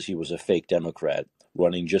establishment says he was a fake Democrat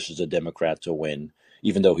running just as a Democrat to win,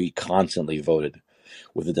 even though he constantly voted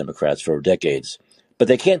with the Democrats for decades. But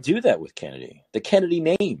they can't do that with Kennedy. The Kennedy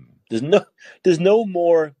name. There's no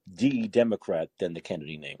more Democrat than the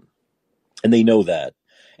Kennedy name. And they know that.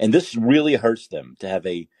 And this really hurts them to have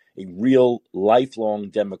a real lifelong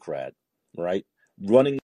Democrat, right?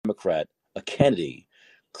 Running Democrat, a Kennedy,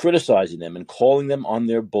 criticizing them and calling them on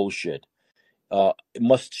their bullshit. It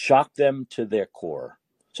must shock them to their core.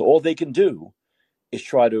 So all they can do is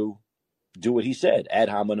try to do what he said, ad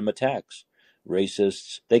hominem attacks,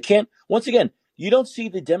 racists. They can't, once again, you don't see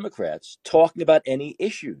the Democrats talking about any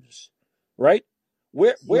issues, right?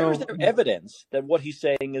 Where is there evidence that what he's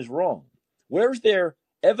saying is wrong? Where is there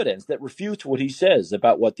evidence that refutes what he says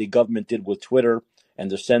about what the government did with Twitter and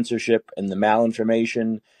the censorship and the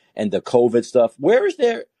malinformation and the COVID stuff? Where is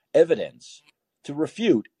there evidence to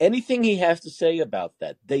refute anything he has to say about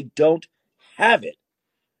that? They don't have it.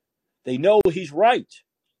 They know he's right.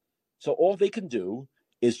 So all they can do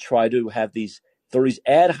is try to have these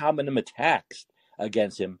ad hominem attacks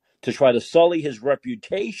against him to try to sully his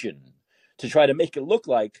reputation, to try to make it look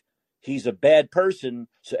like he's a bad person,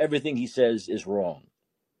 so everything he says is wrong.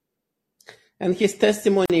 And his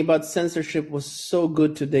testimony about censorship was so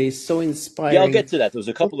good today, so inspiring. Yeah, I'll get to that. There was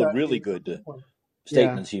a couple of really good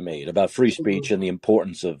statements he made about free speech and the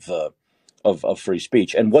importance of free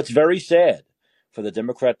speech. And what's very sad for the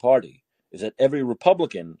Democrat Party is that every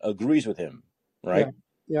Republican agrees with him, right?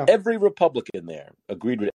 Yeah. Every Republican there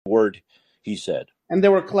agreed with every word he said. And they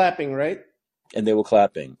were clapping, right? And they were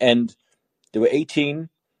clapping. And there were 18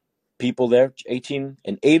 people there, 18,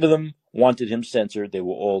 and 8 of them wanted him censored. They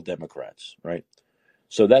were all Democrats, right?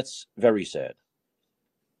 So that's very sad.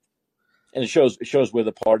 And it shows where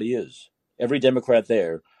the party is. Every Democrat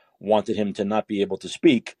there wanted him to not be able to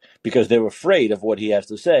speak because they're afraid of what he has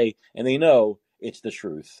to say, and they know it's the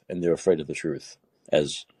truth, and they're afraid of the truth,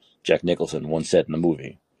 as Jack Nicholson once said in the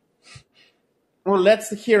movie. Well, let's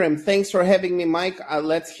hear him. Thanks for having me, Mike.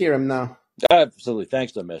 Let's hear him now. Absolutely.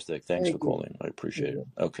 Thanks, Domestic. Thanks for calling. I appreciate it.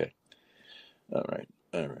 Okay. All right.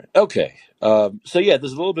 Okay. So yeah,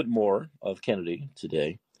 there's a little bit more of Kennedy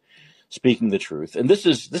today, speaking the truth. And this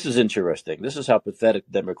is interesting. This is how pathetic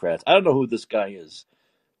Democrats. I don't know who this guy is.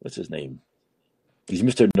 What's his name? He's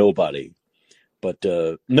Mr. Nobody. But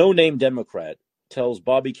no-name Democrat tells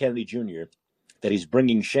Bobby Kennedy Jr. that he's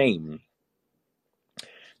bringing shame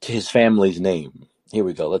to his family's name. Here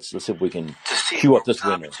we go. Let's see if we can cue up this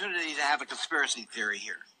winner. There's an opportunity to have a conspiracy theory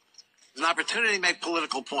here. There's an opportunity to make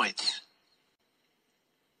political points.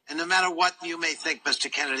 And no matter what you may think,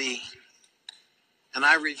 Mr. Kennedy, and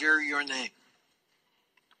I revere your name,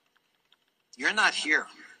 you're not here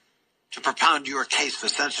to propound your case for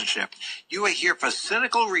censorship. You are here for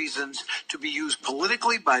cynical reasons to be used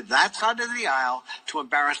politically by that side of the aisle to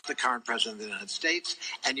embarrass the current president of the United States,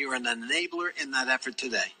 and you're an enabler in that effort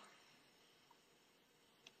today.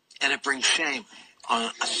 And it brings shame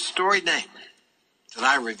on a storied name that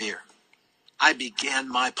I revere. I began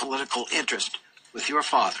my political interest with your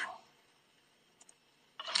father.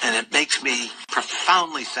 And it makes me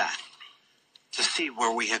profoundly sad to see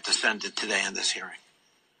where we have descended today in this hearing.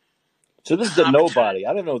 So this is the Nobody.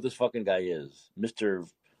 I don't know what this fucking guy is.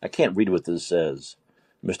 I can't read what this says.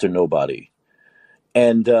 Mr. Nobody.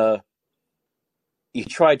 And he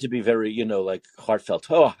tried to be very, like heartfelt.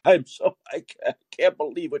 Oh, I can't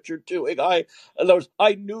believe what you're doing. I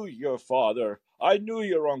knew your father. I knew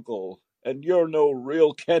your uncle. And you're no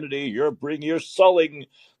real Kennedy. You're sullying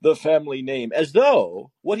the family name. As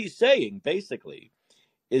though what he's saying, basically,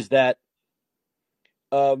 is that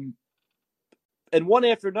and one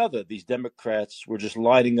after another, these Democrats were just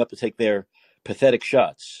lining up to take their pathetic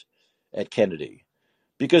shots at Kennedy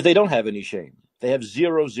because they don't have any shame. They have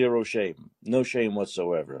zero shame, no shame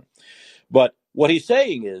whatsoever. But what he's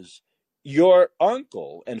saying is your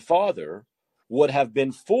uncle and father would have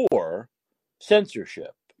been for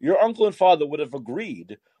censorship. Your uncle and father would have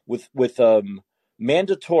agreed with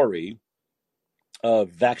mandatory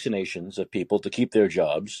vaccinations of people to keep their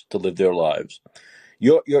jobs, to live their lives.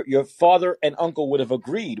 Your father and uncle would have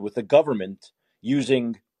agreed with the government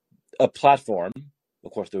using a platform.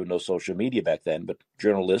 Of course, there was no social media back then, but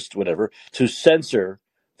journalists, whatever, to censor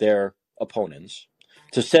their opponents,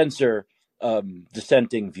 to censor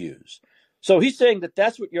dissenting views. So he's saying that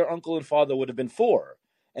that's what your uncle and father would have been for.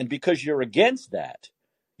 And because you're against that,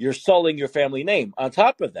 you're sullying your family name. On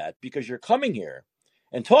top of that, because you're coming here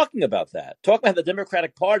and talking about that, talking about how the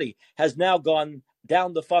Democratic Party has now gone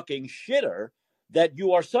down the fucking shitter, that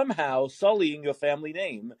you are somehow sullying your family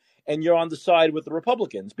name and you're on the side with the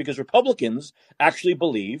Republicans, because Republicans actually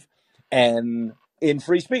believe in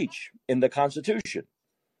free speech, in the Constitution.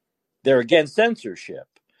 They're against censorship.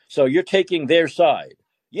 So you're taking their side.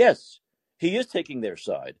 Yes, he is taking their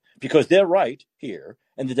side because they're right here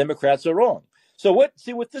and the Democrats are wrong. So what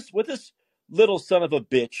this little son of a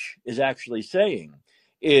bitch is actually saying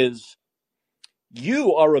is,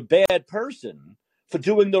 you are a bad person for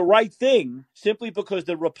doing the right thing simply because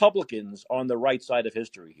the Republicans are on the right side of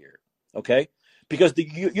history here, okay? Because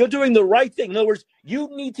you're doing the right thing. In other words, you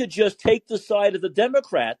need to just take the side of the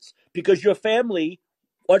Democrats because your family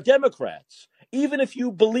are Democrats. Even if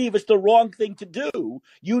you believe it's the wrong thing to do,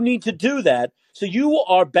 you need to do that. So you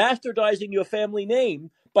are bastardizing your family name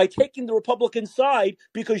by taking the Republican side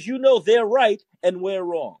because you know they're right and we're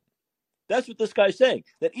wrong. That's what this guy's saying.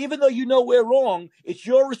 That even though you know we're wrong, it's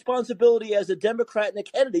your responsibility as a Democrat and a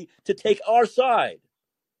Kennedy to take our side.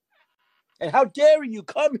 And how dare you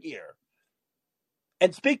come here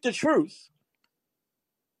and speak the truth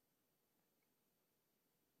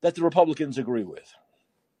that the Republicans agree with.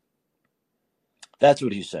 That's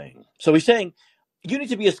what he's saying. So he's saying, you need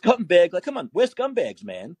to be a scumbag. Like, come on, we're scumbags,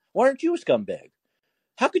 man. Why aren't you a scumbag?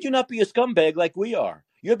 How could you not be a scumbag like we are?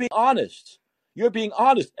 You're being honest. You're being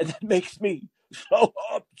honest. And that makes me so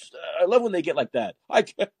upset. I love when they get like that. I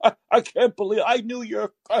can't believe I knew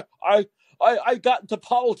I got into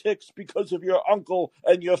politics because of your uncle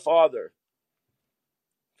and your father.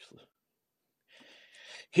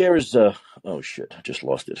 Here is oh shit, I just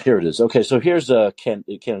lost it. Here it is. Okay, so here's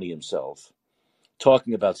Kennedy himself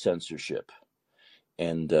talking about censorship.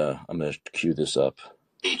 And I'm going to cue this up.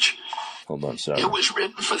 Hold on, sorry. It was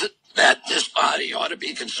written for that this body ought to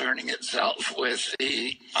be concerning itself with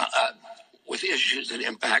with issues that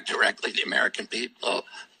impact directly the American people.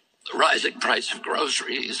 The rising price of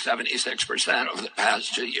groceries, 76% over the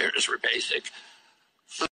past 2 years for basic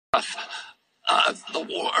food. The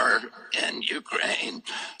war in Ukraine,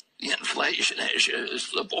 the inflation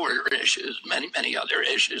issues, the border issues, many other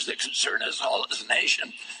issues that concern us all as a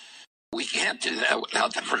nation. We can't do that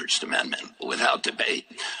without the First Amendment, without debate.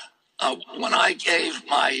 When I gave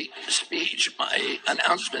my speech, my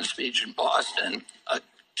announcement speech in Boston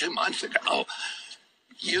 2 months ago,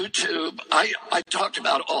 YouTube, I talked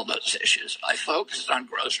about all those issues. I focused on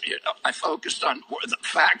grocery. I focused on the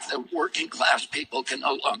fact that working class people can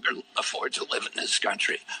no longer afford to live in this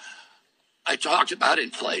country. I talked about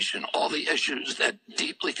inflation, all the issues that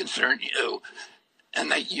deeply concern you,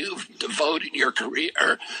 and that you've devoted your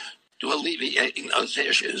career to alleviating those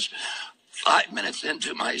issues. 5 minutes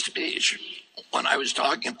into my speech, when I was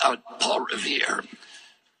talking about Paul Revere,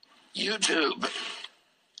 YouTube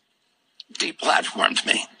deplatformed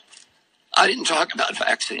me. I didn't talk about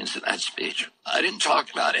vaccines in that speech. I didn't talk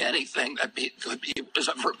about anything that was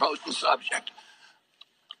a verboten subject.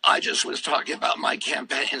 I just was talking about my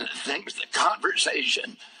campaign and things, the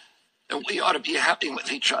conversation that we ought to be having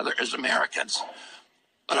with each other as Americans.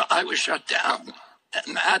 But I was shut down,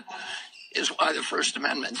 and that is why the First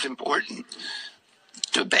Amendment is important.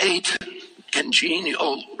 Debate,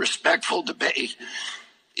 congenial, respectful debate,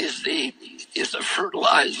 is the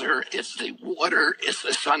fertilizer, it's the water, it's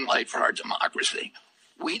the sunlight for our democracy.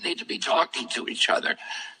 We need to be talking to each other.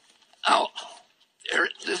 Now,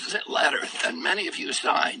 this is a letter that many of you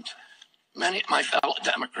signed, many of my fellow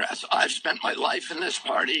Democrats. I've spent my life in this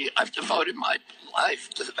party. I've devoted my life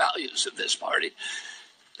to the values of this party.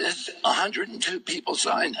 102 people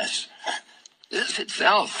signed this. This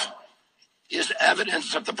itself is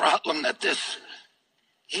evidence of the problem that this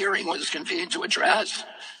hearing was convened to address.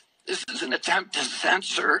 This is an attempt to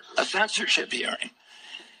censor a censorship hearing.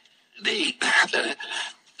 The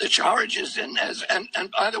charges in this, and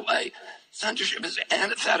by the way, censorship is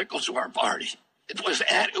antithetical to our party. It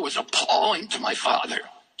was appalling to my father,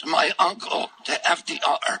 to my uncle, to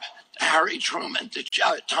FDR, to Harry Truman, to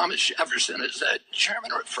Thomas Jefferson, as the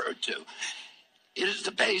chairman referred to. It is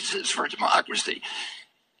the basis for democracy.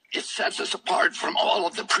 It sets us apart from all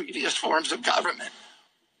of the previous forms of government.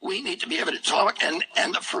 We need to be able to talk, and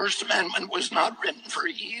the First Amendment was not written for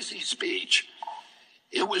easy speech.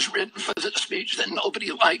 It was written for the speech that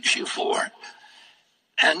nobody likes you for.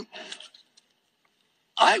 And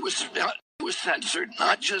I was censored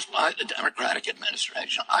not just by the Democratic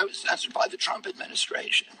administration. I was censored by the Trump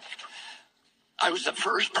administration. I was the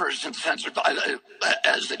first person censored by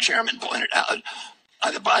as the chairman pointed out, by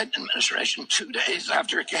the Biden administration 2 days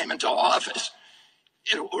after it came into office.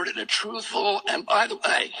 It ordered a truthful, and by the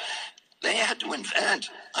way, they had to invent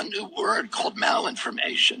a new word called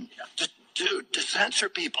malinformation to censor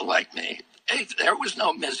people like me. There was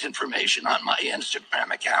no misinformation on my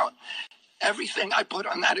Instagram account. Everything I put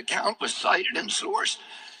on that account was cited and sourced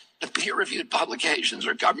to peer-reviewed publications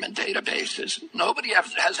or government databases. Nobody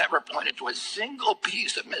has ever pointed to a single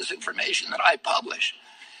piece of misinformation that I publish.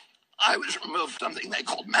 I was removed from something they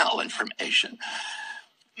called malinformation.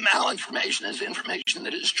 Malinformation is information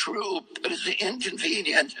that is true, but is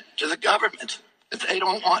inconvenient to the government that they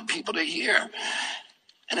don't want people to hear.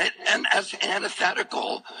 And that's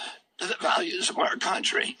antithetical to the values of our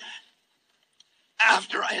country.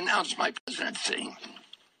 After I announced my presidency,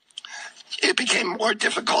 it became more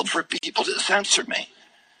difficult for people to censor me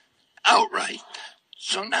outright.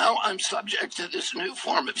 So now I'm subject to this new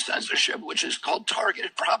form of censorship, which is called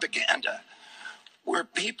targeted propaganda, where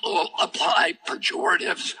people apply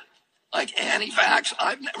pejoratives like anti-vax.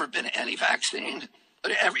 I've never been anti-vaccine,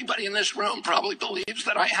 but everybody in this room probably believes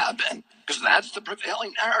that I have been, because that's the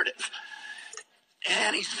prevailing narrative.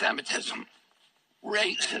 Anti-Semitism,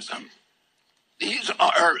 racism, these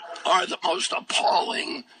are the most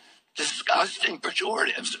appalling, disgusting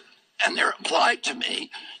pejoratives, and they're applied to me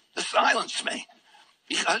to silence me,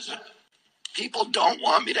 because people don't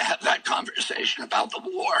want me to have that conversation about the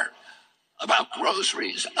war, about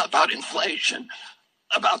groceries, about inflation,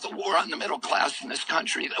 about the war on the middle class in this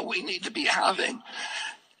country that we need to be having.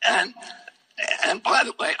 And by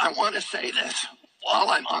the way, I want to say this while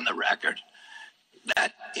I'm on the record,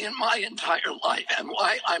 that in my entire life, and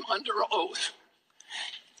why I'm under oath,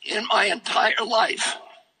 in my entire life,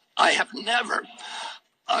 I have never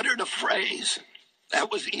uttered a phrase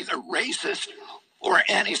that was either racist or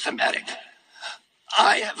anti-Semitic.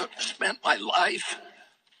 I have spent my life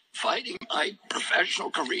fighting my professional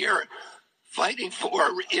career, fighting for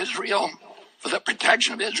Israel, for the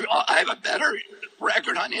protection of Israel. I have a better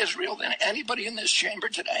record on Israel than anybody in this chamber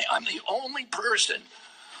today. I'm the only person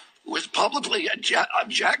who has publicly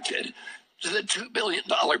objected to the $2 billion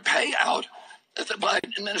payout that the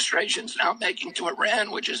Biden administration is now making to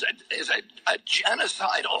Iran, which is a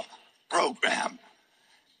genocidal program.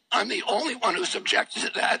 I'm the only one who's objected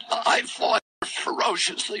to that. I fought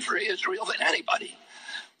ferociously for Israel than anybody.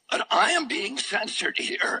 But I am being censored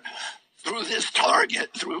here through this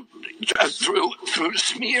target, through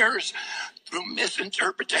smears, through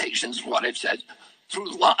misinterpretations of what I've said,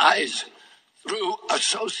 through lies, through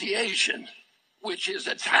association, which is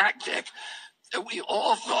a tactic that we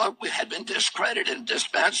all thought we had been discredited and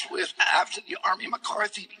dispensed with after the Army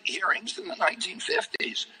McCarthy hearings in the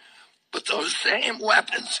 1950s. But those same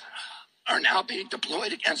weapons are now being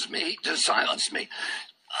deployed against me to silence me.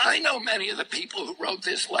 I know many of the people who wrote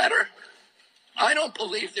this letter. I don't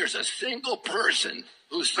believe there's a single person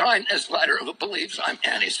who signed this letter who believes I'm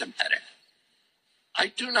anti-Semitic. I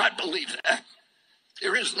do not believe that.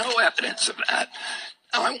 There is no evidence of that.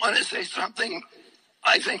 Now, I want to say something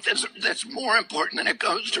I think that's more important, and it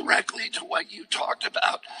goes directly to what you talked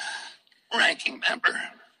about, ranking member,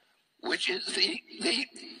 which is the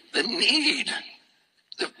need,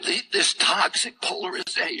 this toxic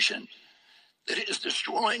polarization that is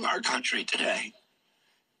destroying our country today.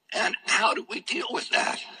 And how do we deal with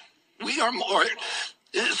that?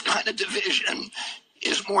 This kind of division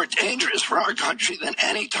is more dangerous for our country than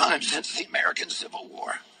any time since the American Civil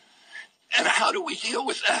War. And how do we deal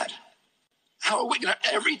with that? How are we going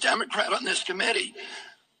to, every Democrat on this committee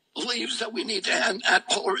believes that we need to end that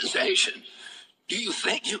polarization. Do you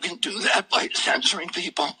think you can do that by censoring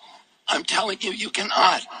people? I'm telling you, you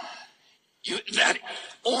cannot. That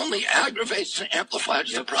only aggravates and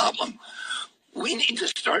amplifies the problem. We need to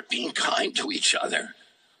start being kind to each other.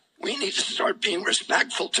 We need to start being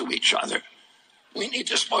respectful to each other. We need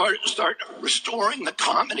to start restoring the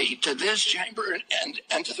comedy to this chamber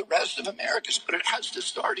and to the rest of America, but it has to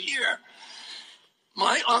start here.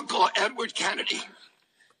 My uncle, Edward Kennedy,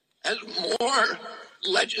 has more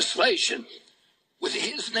legislation with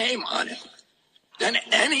his name on it than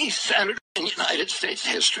any senator in United States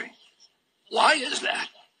history. Why is that?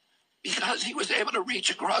 Because he was able to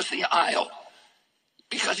reach across the aisle,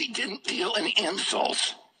 because he didn't deal in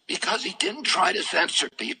insults, because he didn't try to censor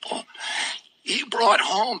people. He brought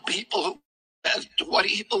home people who as to what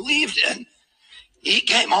he believed in. He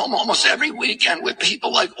came home almost every weekend with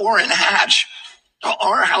people like Orrin Hatch to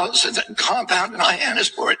our house at the compound in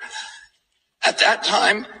Hyannisport. At that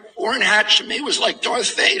time, Orrin Hatch to me was like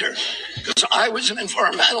Darth Vader, because I was an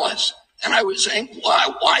environmentalist. And I was saying,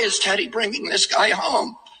 why is Teddy bringing this guy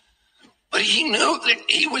home? But he knew that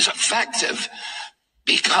he was effective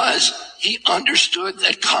because he understood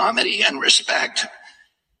that comedy and respect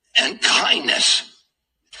and kindness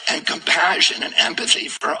and compassion and empathy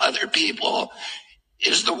for other people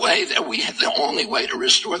is the way that the only way to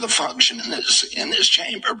restore the function in this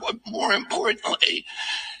chamber. But more importantly,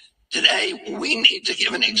 today we need to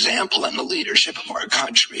give an example in the leadership of our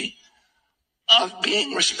country of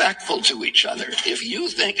being respectful to each other. If you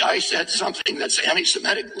think I said something that's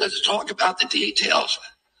anti-Semitic, let's talk about the details.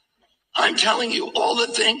 I'm telling you all the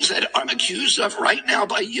things that I'm accused of right now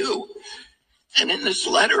by you. And in this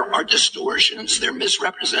letter are distortions, they're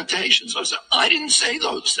misrepresentations. I didn't say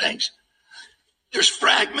those things. There's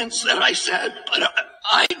fragments that I said, but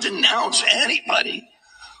I denounce anybody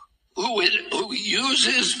who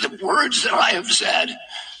uses the words that I have said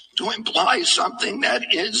to imply something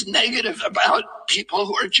that is negative about people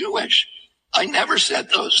who are Jewish. I never said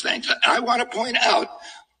those things. And I want to point out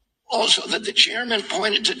also that the chairman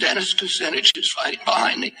pointed to Dennis Kucinich, who's fighting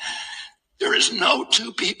behind me. There is no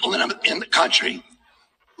two people in the country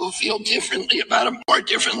who feel more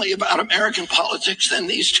differently about American politics than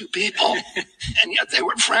these two people, and yet they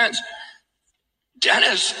were friends.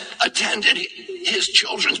 Dennis attended his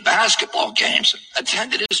children's basketball games,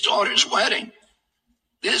 attended his daughter's wedding.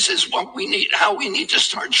 This is what we need, how we need to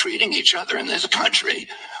start treating each other in this country.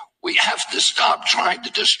 We have to stop trying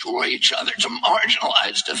to destroy each other, to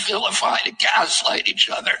marginalize, to vilify, to gaslight each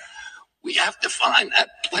other. We have to find that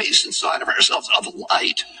place inside of ourselves of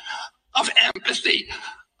light, of empathy,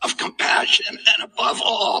 of compassion, and above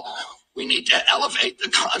all, we need to elevate the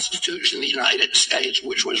Constitution of the United States,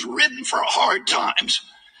 which was written for hard times.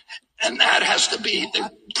 And that has to be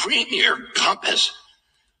the premier compass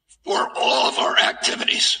for all of our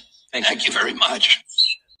activities. Thank you very much.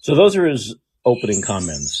 So those are his opening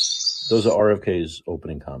comments. Those are RFK's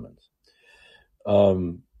opening comments.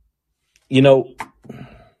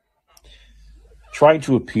 Trying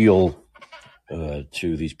to appeal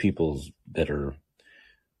to these people's better,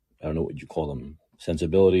 I don't know what you call them,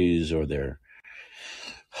 sensibilities or their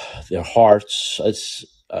hearts.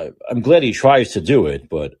 I'm glad he tries to do it,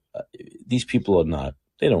 but these people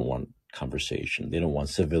they don't want conversation. They don't want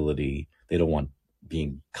civility. They don't want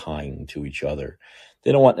being kind to each other.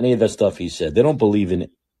 They don't want any of that stuff he said. They don't believe in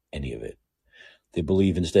any of it. They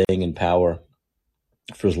believe in staying in power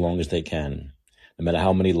for as long as they can, no matter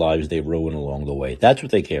how many lives they ruin along the way. That's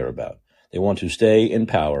what they care about. They want to stay in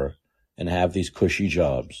power and have these cushy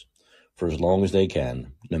jobs for as long as they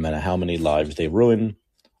can, no matter how many lives they ruin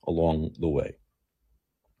along the way.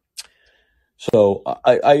 So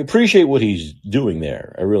I appreciate what he's doing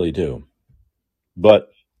there. I really do. But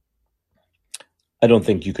I don't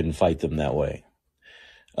think you can fight them that way.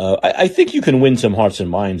 I think you can win some hearts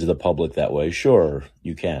and minds of the public that way. Sure,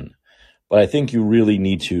 you can. But I think you really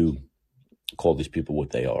need to call these people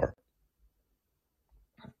what they are.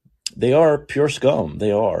 They are pure scum.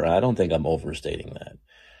 They are. I don't think I'm overstating that.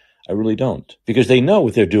 I really don't. Because they know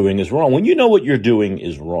what they're doing is wrong. When you know what you're doing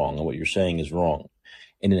is wrong and what you're saying is wrong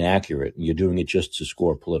and inaccurate, and you're doing it just to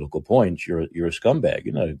score political points, you're a scumbag.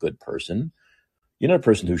 You're not a good person. You're not a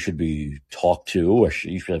person who should be talked to or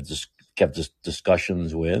you should have kept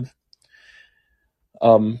discussions with.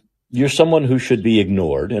 You're someone who should be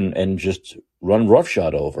ignored and just run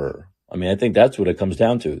roughshod over. I mean, I think that's what it comes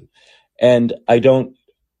down to. And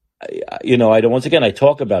once again, I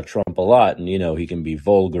talk about Trump a lot, and, he can be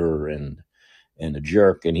vulgar and a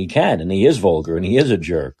jerk, and he is vulgar and he is a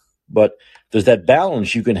jerk. But there's that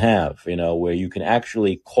balance you can have, where you can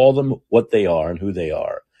actually call them what they are and who they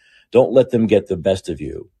are. Don't let them get the best of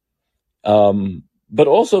you. But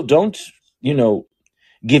also don't,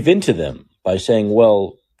 give in to them by saying,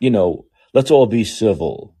 well, let's all be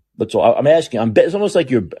civil. I'm asking, it's almost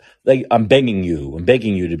like I'm begging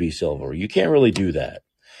you to be civil. You can't really do that.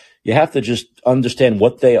 You have to just understand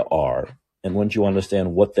what they are. And once you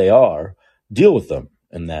understand what they are, deal with them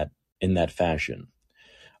in that fashion.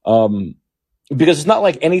 Because it's not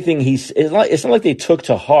like anything it's not like they took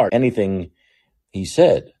to heart anything he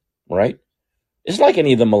said, right? It's not like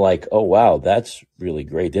any of them are like, oh, wow, that's really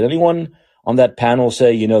great. Did anyone on that panel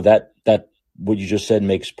say, that what you just said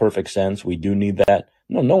makes perfect sense? We do need that.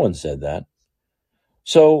 No one said that.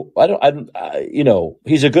 So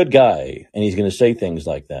he's a good guy, and he's going to say things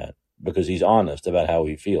like that because he's honest about how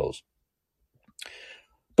he feels.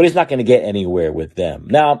 but he's not going to get anywhere with them.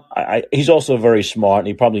 Now, he's also very smart, and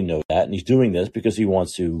he probably knows that, and he's doing this because he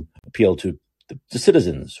wants to appeal to the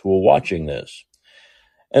citizens who are watching this.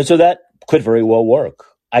 And so that could very well work.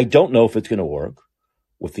 I don't know if it's going to work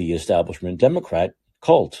with the establishment Democrat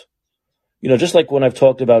cult. Just like when I've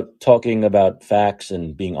talking about facts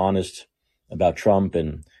and being honest about Trump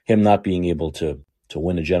and him not being able to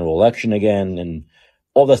win a general election again, and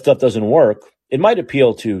all that stuff doesn't work, it might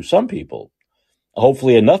appeal to some people,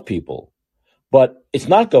 hopefully enough people, but it's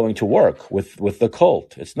not going to work with the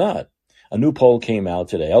cult. It's not. A new poll came out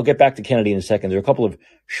today. I'll get back to Kennedy in a second. There are a couple of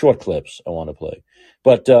short clips I want to play.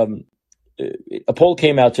 But a poll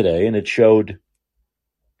came out today, and it showed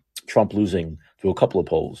Trump losing to a couple of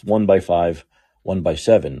polls, 1 by 5, 1 by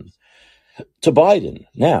 7, to Biden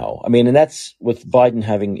now. And that's with Biden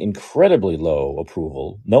having incredibly low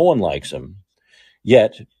approval. No one likes him,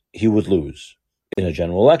 yet he would lose in a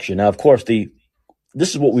general election. Now, of course, this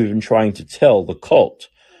is what we've been trying to tell the cult,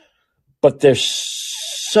 but they're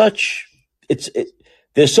so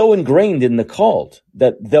ingrained in the cult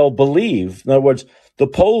that they'll believe. In other words, the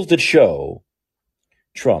polls that show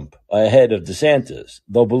Trump ahead of DeSantis,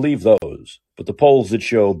 they'll believe those. But the polls that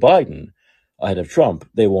show Biden ahead of Trump,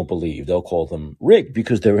 they won't believe. They'll call them rigged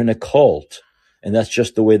because they're in a cult. And that's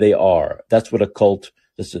just the way they are. That's what a cult,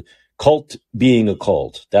 that's a cult being a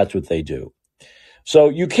cult. That's what they do. So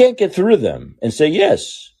you can't get through to them and say,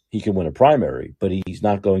 yes, he can win a primary, but he's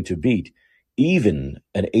not going to beat even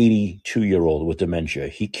an 82-year-old with dementia.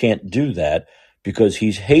 He can't do that because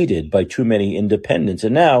he's hated by too many independents.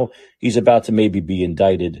 And now he's about to maybe be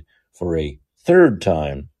indicted for a third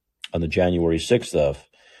time on the January 6th stuff.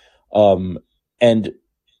 And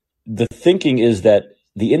the thinking is that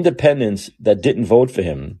the independents that didn't vote for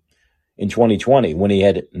him in 2020, when he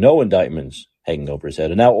had no indictments hanging over his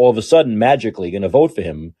head, are now all of a sudden magically going to vote for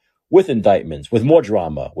him with indictments, with more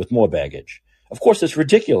drama, with more baggage. Of course, it's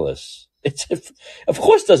ridiculous. Of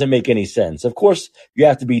course, it doesn't make any sense. Of course, you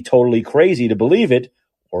have to be totally crazy to believe it,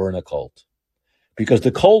 or in a cult. Because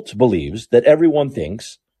the cult believes that everyone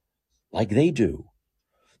thinks like they do.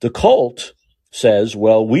 The cult says,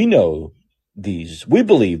 well, we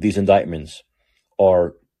believe these indictments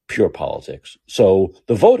are pure politics. So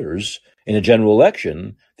the voters in a general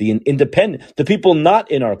election, the people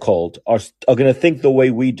not in our cult are going to think the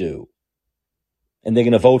way we do. And they're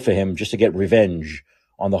going to vote for him just to get revenge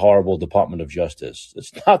on the horrible Department of Justice.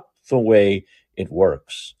 It's not the way it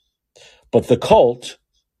works. But the cult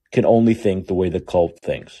can only think the way the cult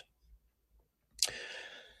thinks.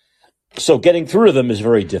 So getting through to them is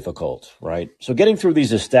very difficult, right? So getting through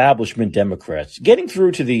these establishment Democrats, getting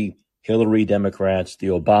through to the Hillary Democrats, the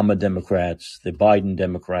Obama Democrats, the Biden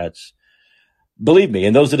Democrats, believe me,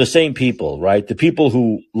 and those are the same people, right? The people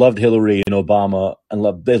who loved Hillary and Obama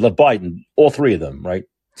and they love Biden, all three of them, right?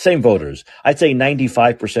 Same voters. I'd say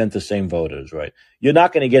 95% the same voters, right? You're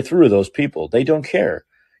not going to get through to those people. They don't care.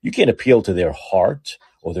 You can't appeal to their heart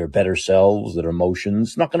or their better selves, their emotions.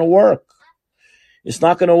 It's not going to work. It's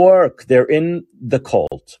not going to work. They're in the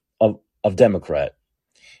cult of Democrat.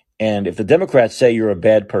 And if the Democrats say you're a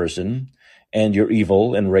bad person and you're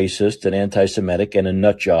evil and racist and anti-Semitic and a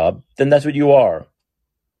nut job, then that's what you are.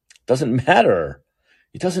 It doesn't matter.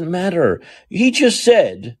 It doesn't matter. He just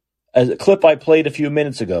said, as a clip I played a few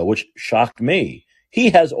minutes ago, which shocked me,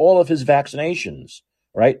 he has all of his vaccinations,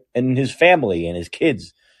 right? And his family and his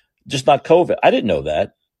kids, just not COVID. I didn't know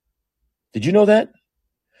that. Did you know that?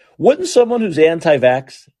 Wouldn't someone who's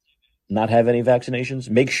anti-vax not have any vaccinations?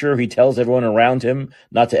 Make sure he tells everyone around him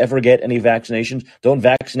not to ever get any vaccinations. Don't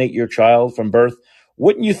vaccinate your child from birth.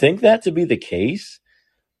 Wouldn't you think that to be the case?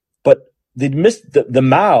 But the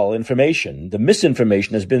malinformation, the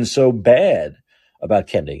misinformation has been so bad about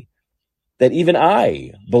Kennedy that even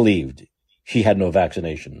I believed he had no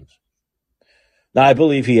vaccinations. Now, I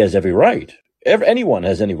believe he has every right. Anyone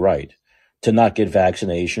has any right to not get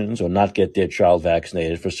vaccinations or not get their child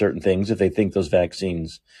vaccinated for certain things if they think those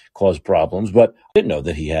vaccines cause problems. But I didn't know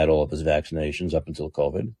that he had all of his vaccinations up until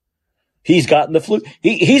COVID. He's gotten the flu.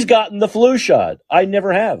 He's gotten the flu shot. I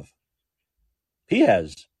never have. He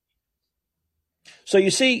has. So you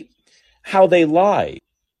see how they lie.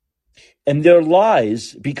 And their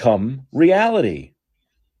lies become reality.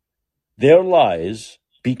 Their lies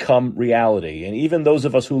become reality. And even those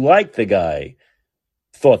of us who liked the guy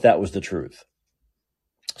thought that was the truth.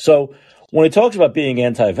 So when he talks about being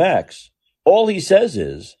anti-vax, all he says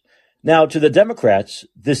is, now to the Democrats,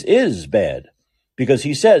 this is bad because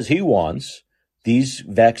he says he wants these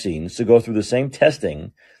vaccines to go through the same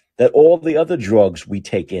testing that all the other drugs we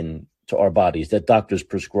take in to our bodies, that doctors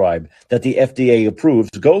prescribe, that the FDA approves,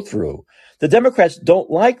 go through. The Democrats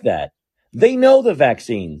don't like that. They know the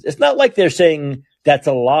vaccines. It's not like they're saying that's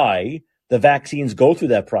a lie. The vaccines go through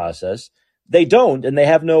that process. They don't, and they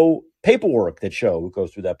have no paperwork that show it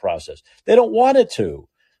goes through that process. They don't want it to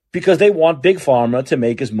because they want Big Pharma to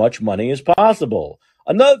make as much money as possible.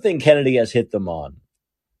 Another thing Kennedy has hit them on,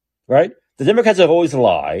 right? The Democrats have always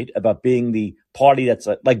lied about being the party that's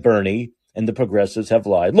like Bernie, and the progressives have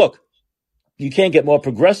lied. Look, you can't get more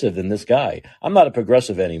progressive than this guy. I'm not a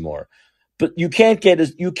progressive anymore. But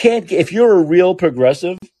if you're a real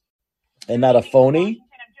progressive and not a phony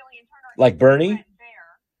like Bernie,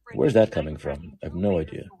 where's that coming from? I have no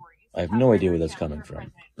idea. I have no idea where that's coming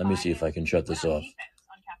from. Let me see if I can shut this off.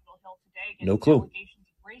 No clue.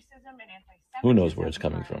 Who knows where it's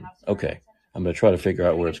coming from? Okay. I'm going to try to figure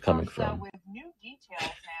out where it's coming from.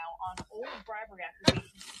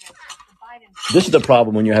 This is the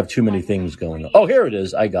problem when you have too many things going on. Oh, here it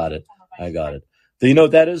is. I got it. Do you know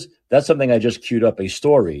what that is? That's something I just queued up, a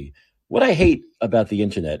story. What I hate about the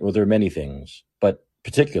internet, well, there are many things, but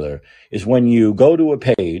particular, is when you go to a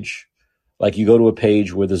page, like you go to a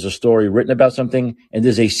page where there's a story written about something and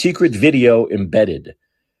there's a secret video embedded.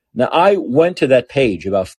 Now, I went to that page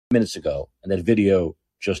about 5 minutes ago and that video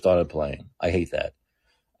just started playing. I hate that.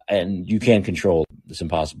 And you can't control it. It's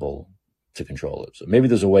impossible to control it. So maybe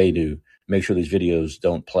there's a way to make sure these videos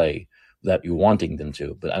don't play without you wanting them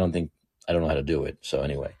to, but I don't know how to do it. So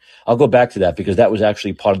anyway, I'll go back to that because that was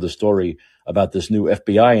actually part of the story about this new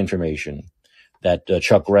FBI information that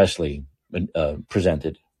Chuck Grassley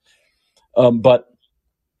presented. But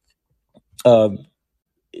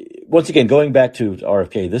once again, going back to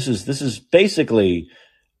RFK, this is basically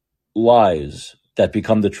lies that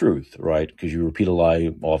become the truth, right? Because you repeat a lie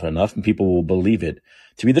often enough and people will believe it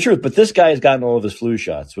to be the truth. But this guy has gotten all of his flu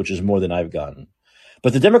shots, which is more than I've gotten.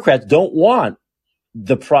 But the Democrats don't want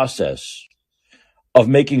the process of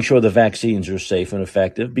making sure the vaccines are safe and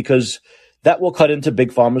effective because that will cut into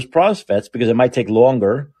Big Pharma's profits because it might take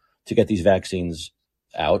longer to get these vaccines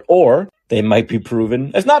out, or they might be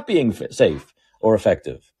proven as not being safe or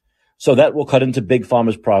effective. So that will cut into Big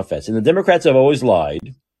Pharma's profits. And the Democrats have always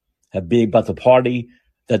lied, have been about the party,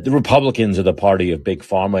 that the Republicans are the party of Big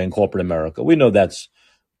Pharma and corporate America. We know that's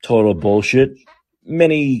total bullshit.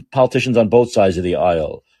 Many politicians on both sides of the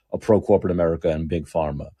aisle are pro-corporate America and Big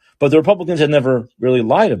Pharma. But the Republicans have never really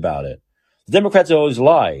lied about it. The Democrats have always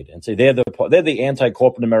lied and say they're the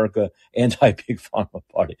anti-corporate America, anti-Big Pharma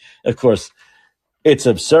party. Of course, it's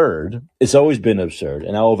absurd. It's always been absurd.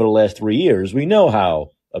 And now over the last 3 years, we know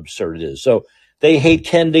how absurd it is. So they hate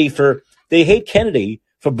Kennedy for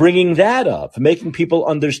bringing that up, for making people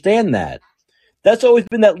understand that. That's always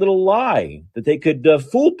been that little lie that they could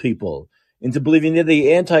fool people into believing they're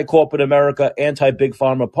the anti-corporate America, anti-Big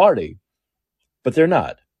Pharma party. But they're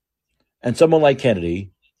not. And someone like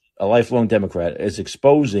Kennedy, a lifelong Democrat, is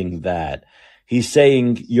exposing that. He's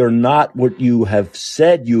saying you're not what you have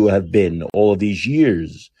said you have been all of these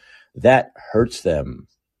years. That hurts them,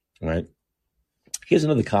 right? Here's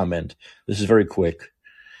another comment. This is very quick.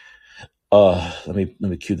 Let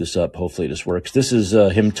me cue this up. Hopefully this works. This is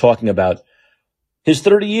him talking about his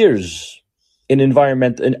 30 years in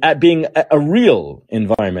being a real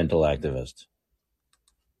environmental activist.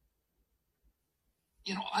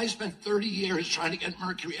 You know, I spent 30 years trying to get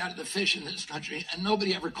mercury out of the fish in this country, and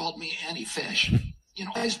nobody ever called me anti-fish. You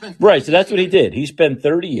know, Right, so that's what he did. He spent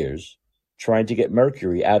 30 years trying to get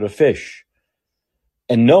mercury out of fish,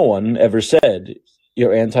 and no one ever said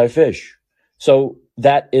you're anti-fish. So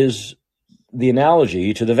that is the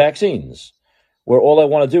analogy to the vaccines, where all I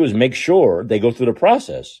want to do is make sure they go through the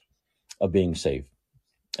process of being safe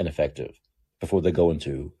and effective before they go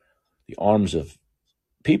into the arms of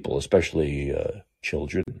people, especially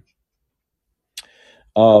children.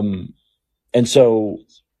 And so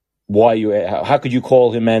how could you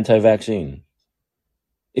call him anti-vaccine?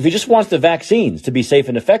 If he just wants the vaccines to be safe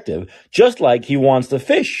and effective, just like he wants the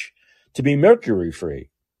fish to be mercury-free,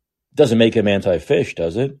 doesn't make him anti-fish,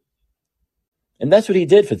 does it? And that's what he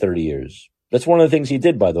did for 30 years. That's one of the things he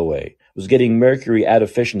did, by the way, was getting mercury out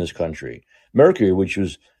of fish in this country. Mercury, which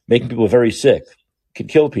was making people very sick, could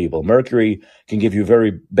kill people. Mercury can give you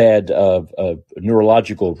very bad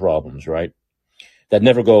neurological problems, right? That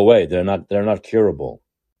never go away. They're not curable.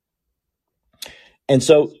 And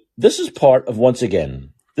so this is part of, once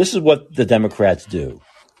again, this is what the Democrats do.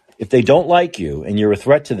 If they don't like you and you're a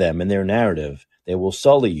threat to them and their narrative, they will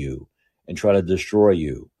sully you and try to destroy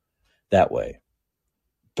you that way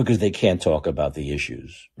because they can't talk about the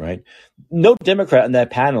issues, right? No Democrat in that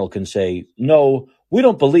panel can say, no, we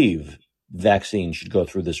don't believe vaccines should go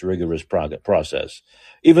through this rigorous process,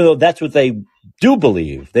 even though that's what they do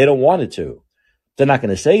believe. They don't want it to. They're not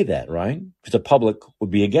going to say that, right? Because the public would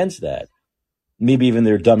be against that. Maybe even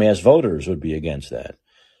their dumbass voters would be against that.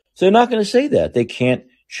 So they're not going to say that. They can't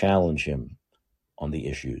challenge him on the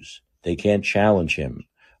issues. They can't challenge him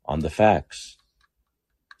on the facts.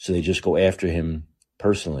 So they just go after him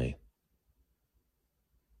personally.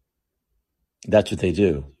 That's what they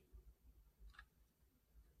do.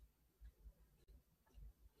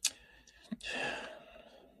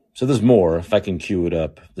 So there's more. If I can cue it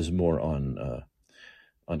up, there's more on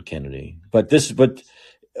Kennedy. But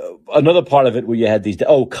another part of it where you had these.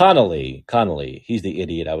 Oh, Connolly, he's the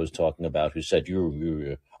idiot I was talking about who said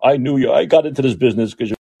I knew you. I got into this business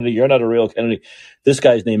because you're not a real Kennedy. This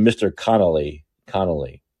guy's named Mr. Connolly,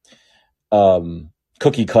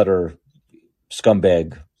 cookie cutter,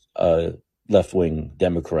 scumbag, left wing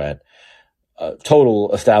Democrat,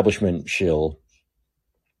 total establishment shill.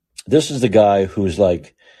 This is the guy who's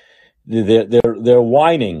like. They're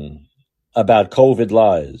whining about COVID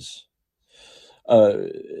lies.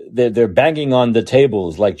 They're banging on the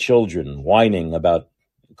tables like children, whining about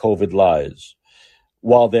COVID lies,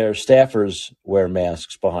 while their staffers wear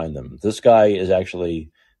masks behind them. This guy is actually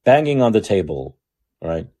banging on the table,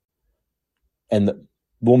 right? And the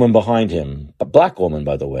woman behind him, a black woman,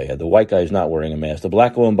 by the way, the white guy is not wearing a mask. The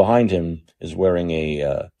black woman behind him is wearing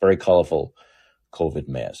a very colorful COVID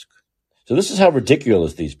mask. So this is how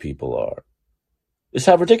ridiculous these people are. This is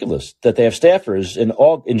how ridiculous that they have staffers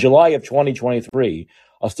in July of 2023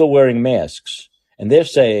 are still wearing masks, and they're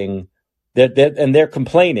saying they're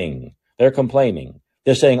complaining. They're complaining.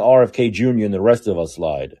 They're saying RFK Jr. and the rest of us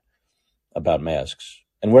lied about masks,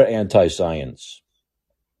 and we're anti-science.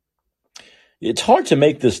 It's hard to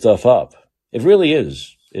make this stuff up. It really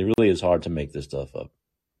is. It really is hard to make this stuff up.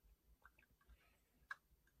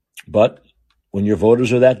 But when your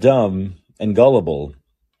voters are that dumb and gullible,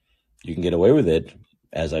 you can get away with it.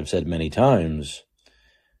 As I've said many times,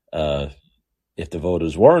 if the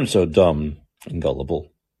voters weren't so dumb and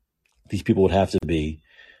gullible, these people would have to be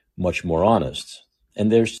much more honest.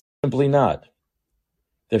 And they're simply not.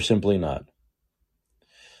 They're simply not.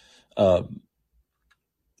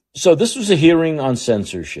 So this was a hearing on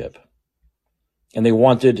censorship, and they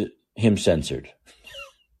wanted him censored.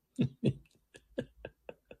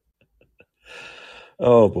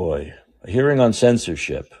 Oh, boy. A hearing on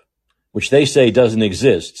censorship, which they say doesn't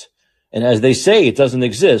exist. And as they say it doesn't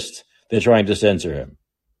exist, they're trying to censor him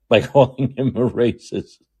by calling him a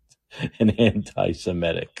racist and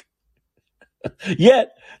anti-Semitic.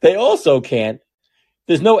 Yet, they also can't.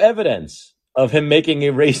 There's no evidence of him making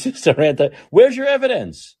a racist or anti. Where's your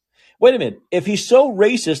evidence? Wait a minute. If he's so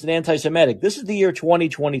racist and anti-Semitic, this is the year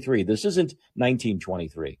 2023. This isn't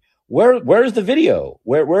 1923. Where is the video?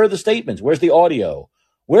 Where are the statements? Where's the audio?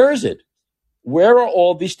 Where is it? Where are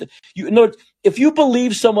all these? If you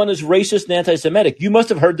believe someone is racist and anti-Semitic, you must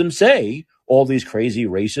have heard them say all these crazy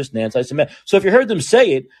racist and anti-Semitic. So if you heard them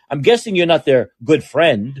say it, I'm guessing you're not their good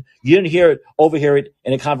friend. You didn't overhear it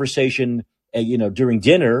in a conversation, during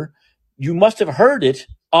dinner. You must have heard it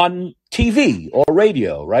on TV or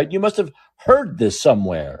radio, right? You must have heard this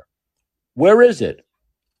somewhere. Where is it?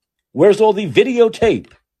 Where's all the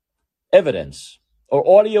videotape evidence or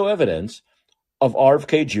audio evidence of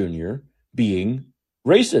RFK Jr. being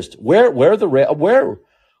racist? Where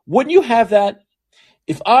wouldn't you have that?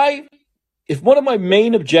 If one of my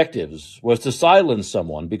main objectives was to silence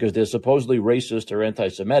someone because they're supposedly racist or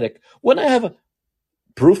anti-Semitic, wouldn't I have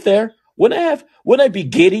proof there? Wouldn't I be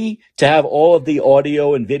giddy to have all of the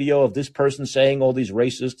audio and video of this person saying all these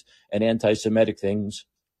racist and anti-Semitic things?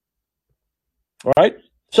 All right.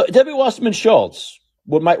 So Debbie Wasserman Schultz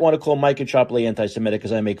might want to call Micah Chopley anti-Semitic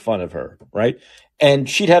because I make fun of her, right? And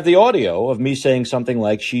she'd have the audio of me saying something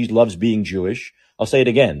like she loves being Jewish. I'll say it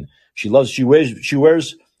again. She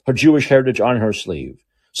wears her Jewish heritage on her sleeve.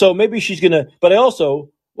 So maybe she's going to, but I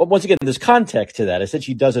also, once again, there's context to that. I said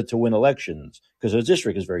she does it to win elections because her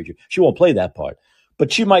district is very Jewish. She won't play that part,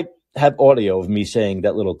 but she might have audio of me saying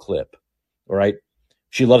that little clip, all right?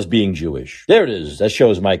 She loves being Jewish. There it is. That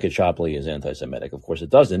shows Micah Chopley is anti-Semitic. Of course it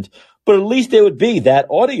doesn't, but at least there would be that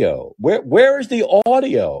audio. Where is the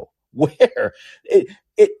audio? Where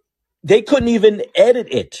they couldn't even edit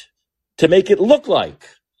it to make it look like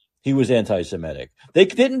he was anti-Semitic. They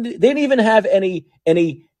didn't even have any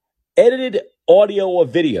edited audio or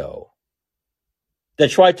video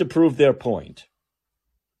that tried to prove their point.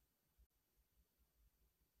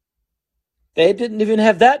 They didn't even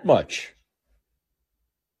have that much.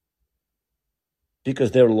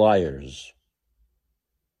 Because they're liars.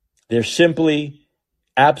 They're simply,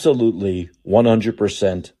 absolutely,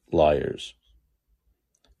 100% liars.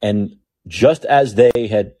 And just as they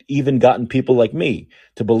had even gotten people like me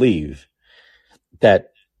to believe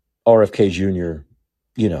that RFK Jr.,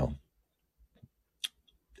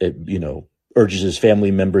 urges his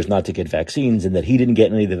family members not to get vaccines, and that he didn't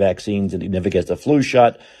get any of the vaccines and he never gets the flu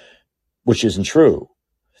shot, which isn't true.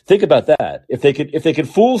 Think about that. If they could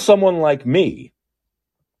fool someone like me,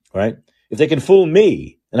 right? If they can fool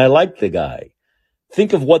me, and I like the guy,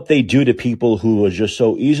 think of what they do to people who are just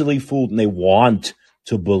so easily fooled and they want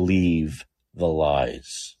to believe the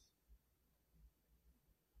lies.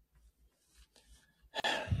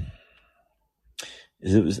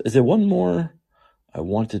 Is there one more I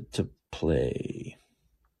wanted to play?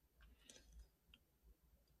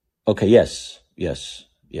 Okay, yes.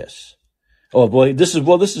 Oh boy, this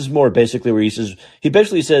is more basically where he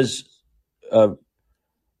basically says,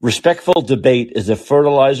 respectful debate is the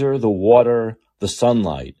fertilizer, the water, the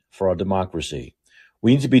sunlight for our democracy.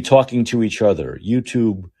 We need to be talking to each other.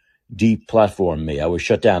 YouTube deplatformed me. I was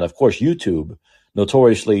shut down. Of course, YouTube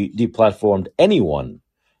notoriously deplatformed anyone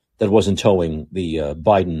that wasn't towing the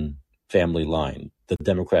Biden family line, the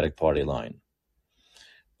Democratic Party line.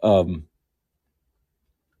 I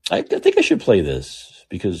think I should play this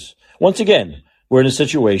because, once again, we're in a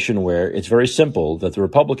situation where it's very simple that the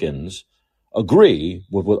Republicans agree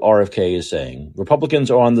with what RFK is saying.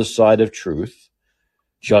 Republicans are on the side of truth,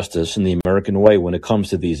 justice, and the American way when it comes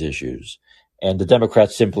to these issues. And the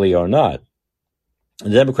Democrats simply are not.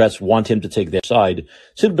 And the Democrats want him to take their side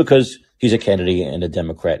simply because he's a Kennedy and a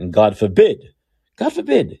Democrat. And God forbid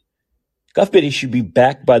he should be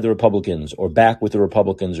backed by the Republicans or back what the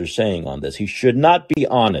Republicans are saying on this. He should not be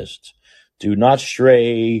honest. Do not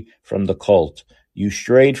stray from the cult. You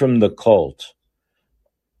strayed from the cult,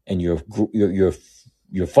 and your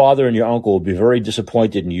father and your uncle will be very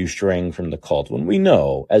disappointed in you straying from the cult. When we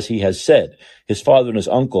know, as he has said, his father and his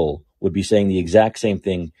uncle would be saying the exact same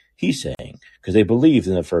thing he's saying because they believed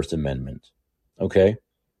in the First Amendment. Okay,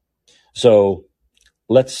 so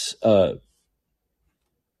let's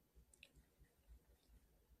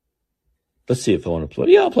see if I want to play.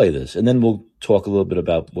 Yeah, I'll play this, and then we'll talk a little bit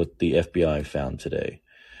about what the FBI found today.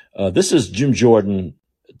 This is Jim Jordan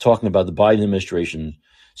talking about the Biden administration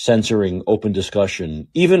censoring open discussion,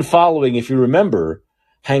 even following, if you remember,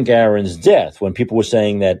 Hank Aaron's death, when people were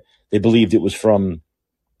saying that they believed it was from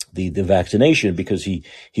the vaccination because he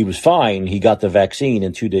was fine, he got the vaccine,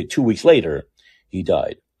 and 2 weeks later, he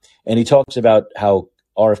died. And he talks about how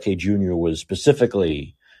RFK Jr. was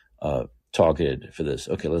specifically targeted for this.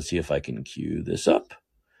 Okay, let's see if I can cue this up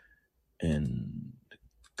and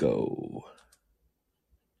go.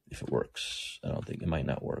 If it works. I don't think it might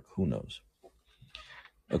not work. Who knows?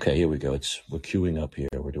 Okay, here we go. We're queuing up here.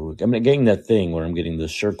 I'm getting that thing where I'm getting the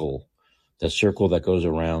circle, that circle that goes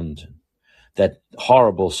around, that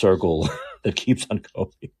horrible circle that keeps on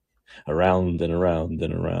going around and around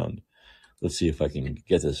and around. Let's see if I can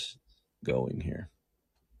get this going here.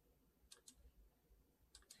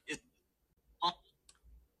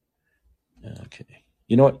 Okay.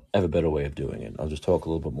 You know what? I have a better way of doing it. I'll just talk a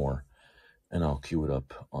little bit more, and I'll cue it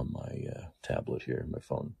up on my tablet here, my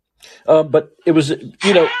phone. But it was,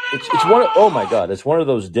 it's one. Oh my God! It's one of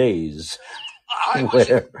those days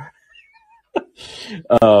where.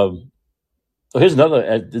 Here's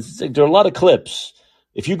another. There are a lot of clips.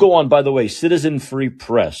 If you go on, by the way, Citizen Free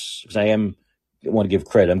Press, because I want to give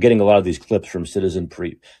credit. I'm getting a lot of these clips from Citizen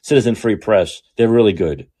Free Press. They're really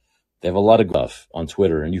good. They have a lot of stuff on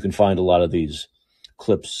Twitter, and you can find a lot of these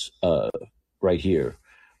clips right here.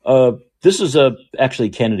 This is actually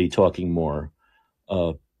Kennedy talking more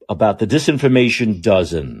about the disinformation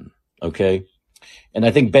dozen, okay? And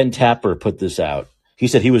I think Ben Tapper put this out. He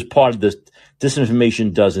said he was part of this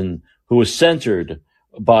disinformation dozen who was censored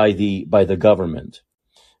by the government.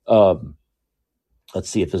 Let's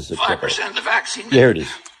see if this is a 5% of the vaccine. Yeah, here it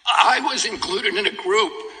is. I was included in a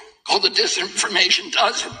group called the Disinformation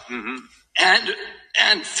Dozen. Mm-hmm.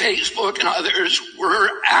 And Facebook and others were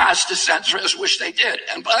asked to censor us, which they did.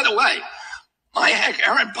 And by the way, my Hank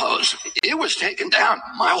Aaron post, it was taken down.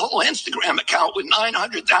 My whole Instagram account with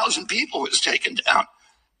 900,000 people was taken down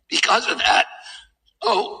because of that.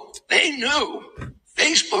 Oh, they knew,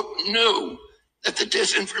 Facebook knew that the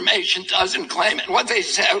disinformation doesn't claim it. What they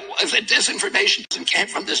said was that disinformation came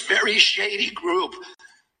from this very shady group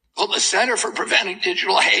called the Center for Preventing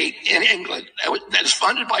Digital Hate in England that is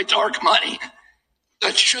funded by dark money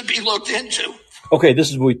that should be looked into. Okay, this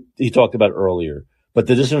is what he talked about earlier. But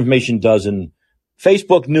the disinformation dozen,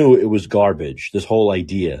 Facebook knew it was garbage, this whole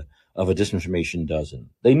idea of a disinformation dozen.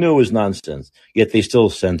 They knew it was nonsense, yet they still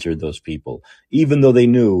censored those people, even though they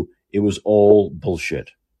knew it was all bullshit.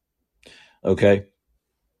 Okay?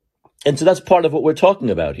 And so that's part of what we're talking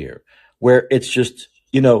about here, where it's just,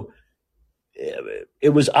 it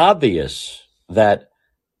was obvious that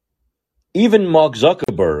Even Mark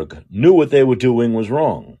Zuckerberg knew what they were doing was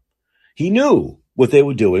wrong. He knew what they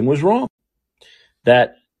were doing was wrong,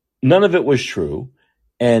 that none of it was true,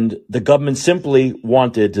 and the government simply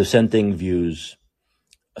wanted dissenting views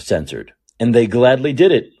censored. And they gladly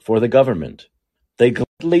did it for the government. They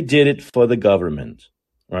gladly did it for the government,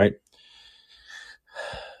 right?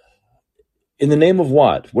 In the name of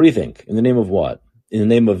what? What do you think? In the name of what? In the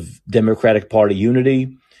name of Democratic Party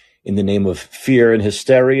unity? In the name of fear and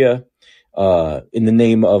hysteria? In the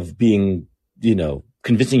name of being,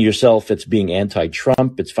 convincing yourself it's being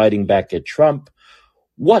anti-Trump, it's fighting back at Trump?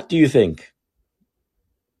 What do you think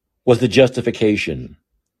was the justification?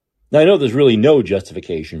 Now, I know there's really no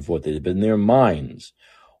justification for what they did, but in their minds,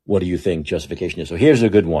 what do you think justification is? So here's a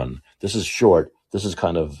good one. This is short. This is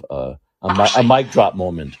kind of a mic drop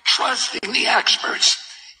moment. Trusting the experts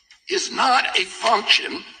is not a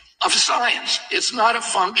function of science. It's not a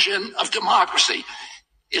function of democracy.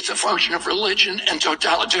 It's a function of religion and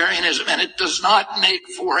totalitarianism, and it does not make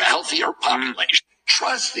for a healthier population.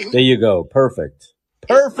 Trusting. There you go. Perfect.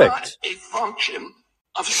 Perfect. A function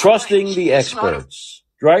of trusting science. The experts,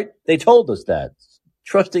 right? They told us that.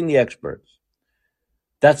 Trusting the experts.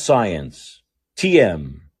 That's science.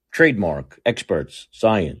 TM, trademark, experts,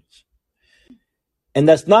 science. And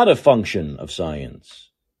that's not a function of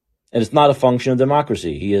science. And it's not a function of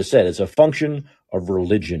democracy. He has said it's a function of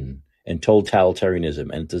religion and totalitarianism,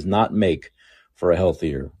 and it does not make for a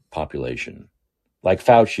healthier population. Like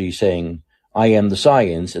Fauci saying, I am the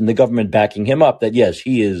science, and the government backing him up that, yes,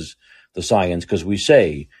 he is the science because we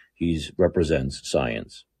say he represents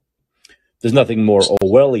science. There's nothing more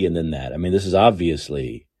Orwellian than that. I mean, this is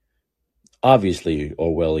obviously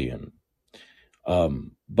Orwellian.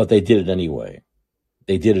 But they did it anyway.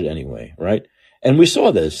 They did it anyway, right? And we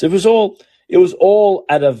saw this. It was all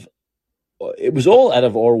out of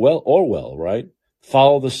Orwell, right?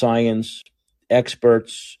 Follow the science,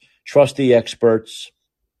 experts, trust the experts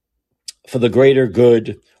for the greater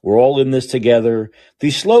good. We're all in this together.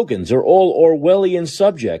 These slogans are all Orwellian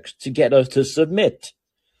subjects to get us to submit.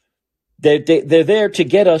 They're there to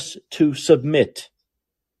get us to submit.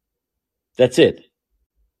 That's it.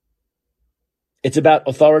 It's about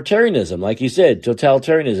authoritarianism, like you said,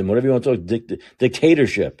 totalitarianism, whatever you want to talk,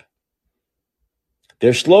 dictatorship.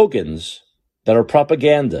 They're slogans that are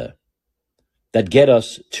propaganda that get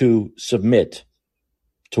us to submit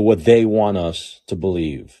to what they want us to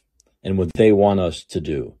believe and what they want us to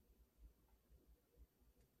do.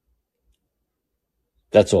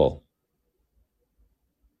 That's all.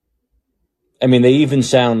 I mean, they even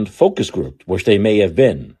sound focus grouped, which they may have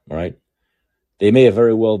been, right? They may have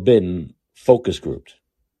very well been focus grouped.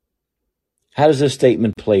 How does this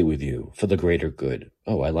statement play with you for the greater good?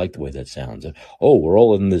 Oh, I like the way that sounds. Oh, we're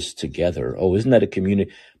all in this together. Oh, isn't that a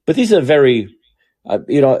community? But these are very,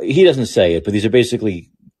 he doesn't say it, but these are basically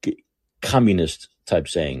communist type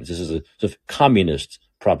sayings. This is a communist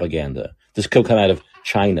propaganda. This could come out of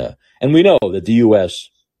China. And we know that the U.S.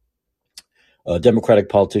 Democratic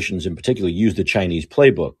politicians in particular use the Chinese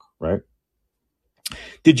playbook, right?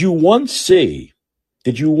 Did you once see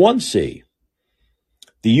the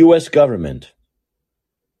U.S. government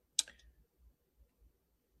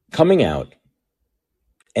coming out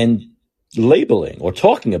and labeling or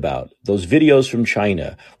talking about those videos from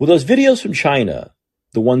China? Well, those videos from China,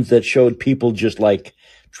 the ones that showed people just like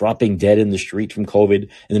dropping dead in the street from COVID, and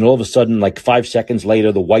then all of a sudden, like 5 seconds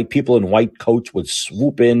later, the white people in white coats would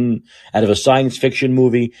swoop in out of a science fiction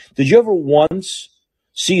movie. Did you ever once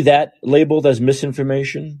see that labeled as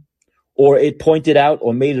misinformation? Or it pointed out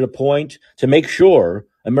or made it a point to make sure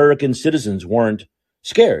American citizens weren't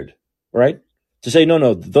scared, right? To say,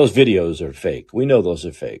 no, those videos are fake. We know those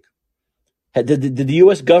are fake. Did the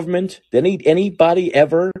U.S. government, did anybody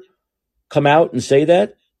ever come out and say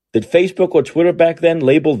that? Did Facebook or Twitter back then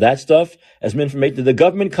label that stuff as misinformation? Did the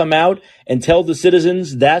government come out and tell the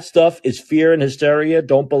citizens that stuff is fear and hysteria?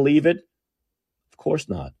 Don't believe it? Of course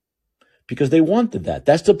not. Because they wanted that.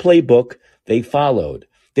 That's the playbook they followed.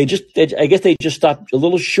 I guess they just stopped a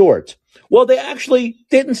little short. Well, they actually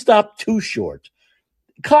didn't stop too short.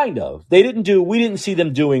 Kind of. We didn't see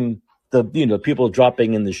them doing the, people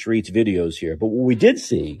dropping in the streets videos here. But what we did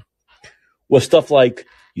see was stuff like,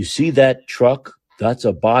 you see that truck? That's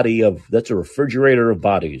a refrigerator of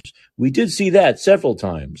bodies. We did see that several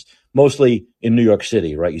times, mostly in New York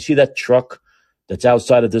City, right? You see that truck that's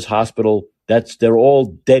outside of this hospital? They're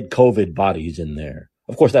all dead COVID bodies in there.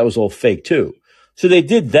 Of course, that was all fake too. So they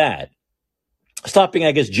did that, stopping,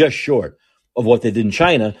 I guess, just short of what they did in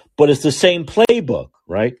China, but it's the same playbook,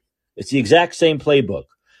 right? It's the exact same playbook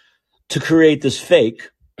to create this fake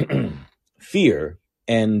fear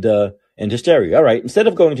and and hysteria. All right, instead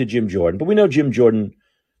of going to Jim Jordan, but we know Jim Jordan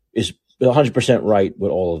is 100% right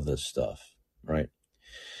with all of this stuff, right?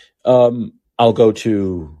 I'll go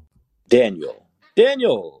to Daniel.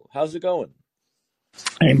 Daniel, how's it going?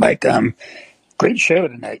 Hey, Mike. Great show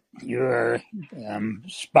tonight. You're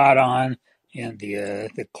spot on, and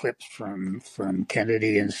the clips from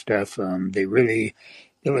Kennedy and stuff. They really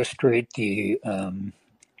illustrate the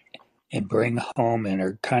and bring home and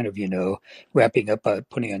are kind of wrapping up,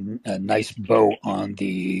 putting a nice bow on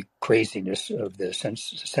the craziness of the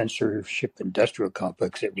censorship industrial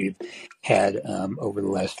complex that we've had over the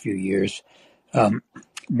last few years.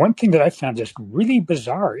 One thing that I found just really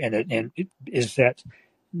bizarre in it is that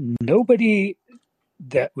nobody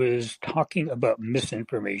that was talking about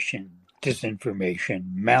misinformation,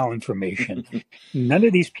 disinformation, malinformation, none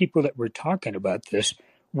of these people that were talking about this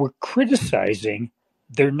were criticizing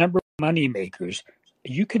their number one money makers.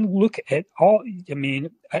 You can look at all. I mean,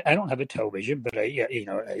 I don't have a television, but I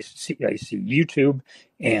see YouTube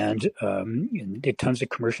and tons of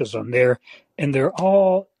commercials on there, and they're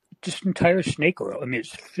all just entire snake oil. I mean,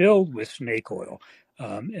 it's filled with snake oil.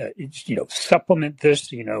 It's supplement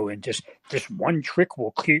this, and just this one trick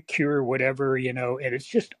will cure whatever, and it's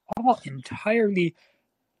just all entirely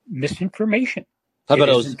misinformation. How about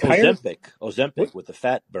Ozempic with the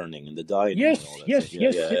fat burning and the diet? Yes, and all that yes, stuff.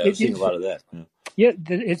 yes. Yeah, I've seen a lot of that. Yeah,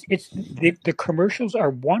 the commercials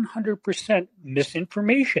are 100%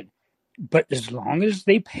 misinformation, but as long as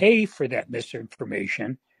they pay for that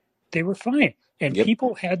misinformation, they were fine. And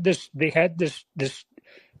people had this. They had these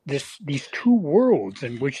two worlds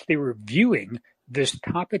in which they were viewing this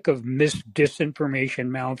topic of disinformation,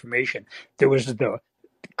 malinformation. There was the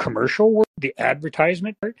commercial world, the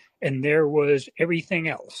advertisement part, and there was everything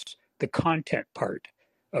else, the content part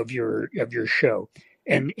of your show.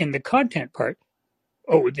 And in the content part,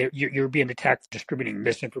 you're being attacked for distributing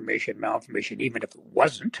misinformation, malinformation, even if it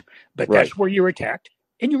wasn't. But that's where you were attacked.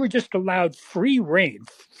 And you were just allowed free reign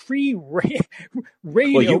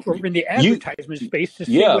radio over in the advertisement space to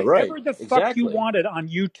say whatever the fuck you wanted on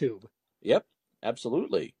YouTube. Yep,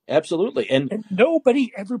 absolutely. And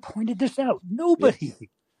nobody ever pointed this out.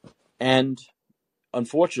 Nobody. And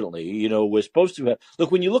unfortunately, we're supposed to have...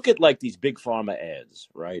 Look, when you look at like these big pharma ads,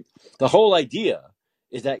 right? The whole idea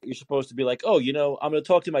is that you're supposed to be like, I'm going to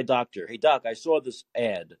talk to my doctor. Hey, doc, I saw this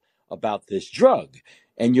ad about this drug.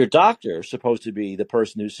 And your doctor is supposed to be the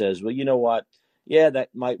person who says, well, you know what? Yeah, that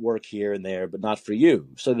might work here and there, but not for you.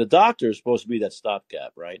 So the doctor is supposed to be that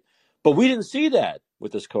stopgap, right? But we didn't see that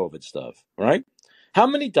with this COVID stuff, right? How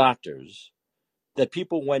many doctors that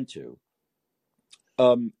people went to,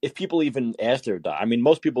 if people even asked their doctor, I mean,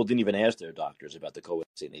 most people didn't even ask their doctors about the COVID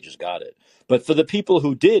vaccine. They just got it. But for the people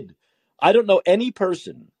who did, I don't know any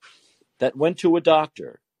person that went to a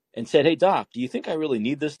doctor and said, hey, doc, do you think I really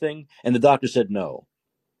need this thing? And the doctor said no.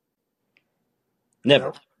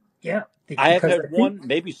 Never. Well, yeah. I have heard one,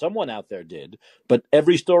 maybe someone out there did, but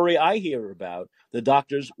every story I hear about, the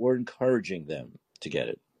doctors were encouraging them to get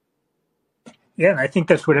it. Yeah, and I think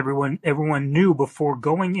that's what everyone knew before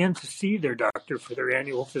going in to see their doctor for their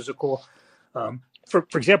annual physical. For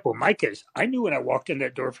example, in my case, I knew when I walked in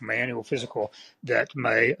that door for my annual physical that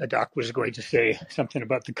my doc was going to say something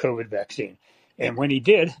about the COVID vaccine. And when he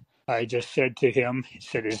did, I just said to him, he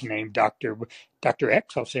said his name, Dr.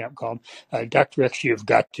 X, I'll say I'm called, Dr. X, you've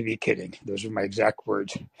got to be kidding. Those are my exact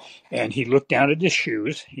words. And he looked down at his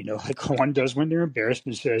shoes, like one does when they're embarrassed,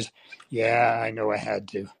 and says, yeah, I know I had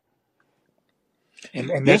to.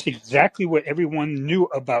 And that's exactly what everyone knew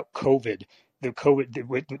about COVID,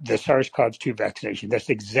 the SARS-CoV-2 vaccination. That's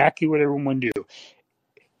exactly what everyone knew.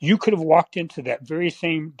 You could have walked into that very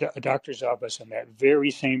same doctor's office on that very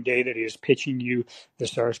same day that he was pitching you the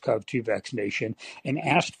SARS-CoV-2 vaccination and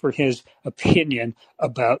asked for his opinion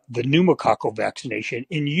about the pneumococcal vaccination,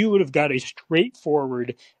 and you would have got a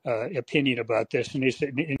straightforward opinion about this. And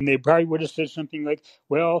they probably would have said something like,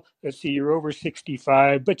 well, let's see, you're over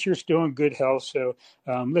 65, but you're still in good health, so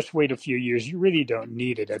let's wait a few years. You really don't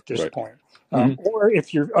need it at this point. Or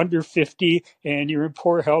if you're under 50 and you're in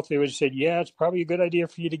poor health, they would have said, yeah, it's probably a good idea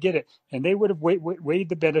for you to get it. And they would have weighed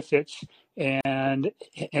the benefits and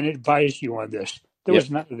advised you on this. There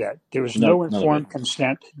was none of that. There was no informed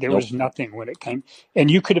consent. There was nothing when it came.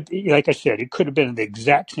 And you could have, like I said, it could have been the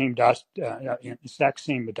exact same doctor's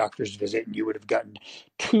visit, and you would have gotten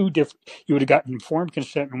you would have gotten informed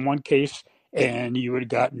consent in one case, and you would have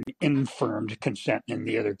gotten infirmed consent in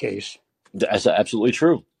the other case. That's absolutely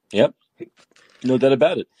true. Yep. No doubt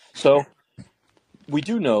about it. So we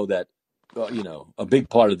do know that, a big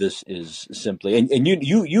part of this is simply, and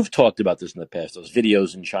you've talked about this in the past, those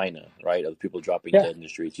videos in China, right, of people dropping dead in the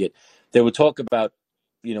streets. Yet they would talk about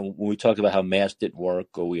when we talked about how masks didn't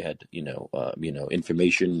work, or we had,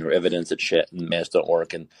 information or evidence that masks don't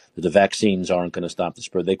work, and that the vaccines aren't going to stop the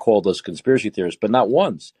spread, they called us conspiracy theorists. But not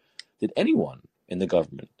once did anyone in the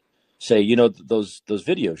government say, those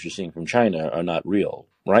videos you're seeing from China are not real,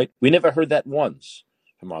 right? We never heard that once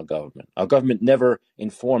from our government. Our government never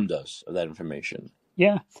informed us of that information.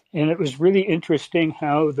 Yeah, and it was really interesting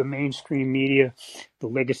how the mainstream media, the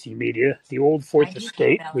legacy media, the old Fourth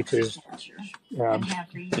Estate, which is, Sorry. Yeah.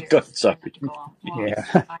 So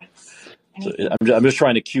I'm just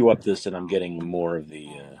trying to queue up this, and I'm getting more of the.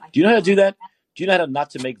 Do you know how to do that? Do you know how to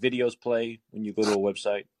not to make videos play when you go to a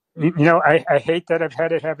website? I hate that. I've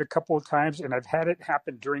had it happen a couple of times, and I've had it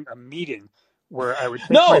happen during a meeting where I would take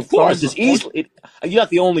No, my of course, phone it's easily. You're not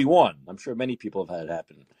the only one. I'm sure many people have had it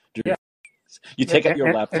happen. Yeah. You take out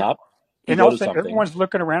your laptop. And also, everyone's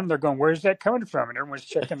looking around. And they're going, "Where's that coming from?" And everyone's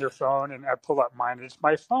checking their phone. And I pull up mine, and it's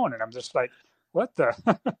my phone. And I'm just like, "What the?"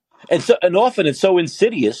 And often it's so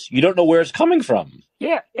insidious, you don't know where it's coming from.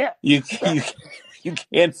 Yeah. You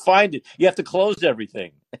can't find it. You have to close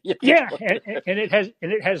everything. Yeah, and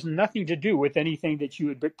it has nothing to do with anything that you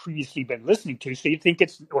had previously been listening to. So you think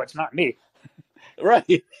it's not me.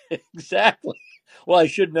 Right. Exactly. Well, I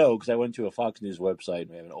should know because I went to a Fox News website and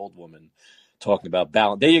we have an old woman talking about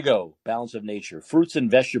balance. There you go. Balance of nature, fruits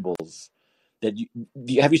and vegetables.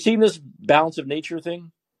 Have you seen this balance of nature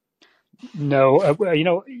thing? No,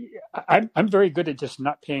 I'm very good at just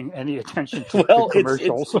not paying any attention to the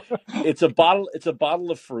commercials. It's a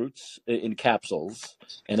bottle of fruits in capsules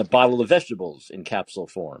and a bottle of vegetables in capsule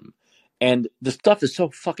form, and the stuff is so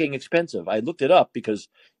fucking expensive. I looked it up because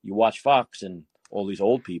you watch Fox and all these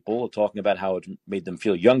old people are talking about how it made them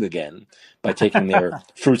feel young again by taking their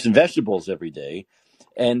fruits and vegetables every day,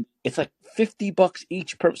 and it's like $50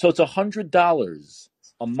 each so it's $100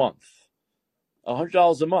 a month.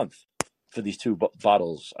 $100 a month for these two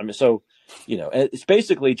bottles. I mean, so, it's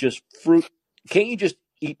basically just fruit. Can't you just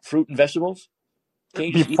eat fruit and vegetables?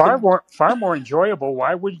 It'd be far more enjoyable.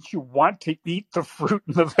 Why wouldn't you want to eat the fruit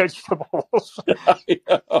and the vegetables?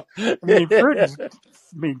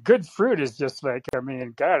 Good fruit is just like,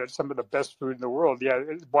 God, it's some of the best food in the world. Yeah,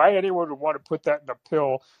 why anyone would want to put that in a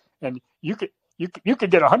pill? And you could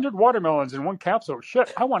get 100 watermelons in one capsule.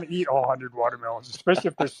 Shit, I want to eat all 100 watermelons, especially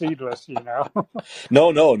if they're seedless, No.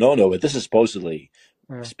 But this is supposedly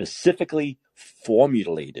specifically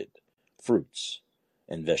formulated fruits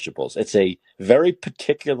and vegetables. It's a very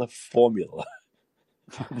particular formula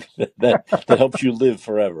that helps you live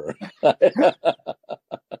forever. I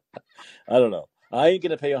don't know. I ain't going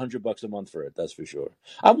to pay $100 a month for it. That's for sure.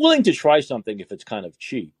 I'm willing to try something if it's kind of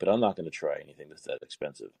cheap, but I'm not going to try anything that's that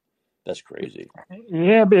expensive. That's crazy.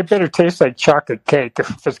 Yeah, but it better taste like chocolate cake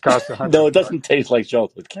if it's cost $100. No, it doesn't taste like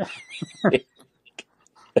chocolate cake.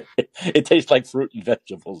 It tastes like fruit and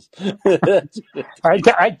vegetables.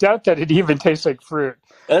 I doubt that it even tastes like fruit.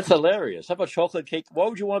 That's hilarious. How about chocolate cake? Why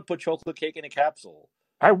would you want to put chocolate cake in a capsule?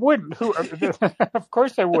 I wouldn't. Of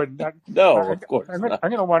course I wouldn't. No, of course I'm going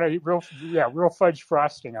to want a real fudge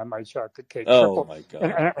frosting on my chocolate cake. Oh my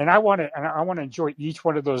God! And I want to enjoy each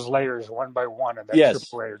one of those layers one by one of that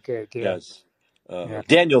triple layer cake. Yeah. Yes.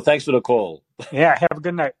 Daniel, thanks for the call. Yeah, have a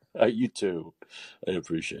good night. You too. I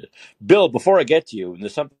appreciate it. Bill, before I get to you, and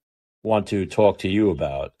there's something I want to talk to you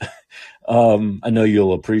about. I know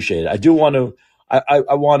you'll appreciate it. I do want to.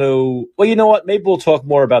 I want to. Well, you know what? Maybe we'll talk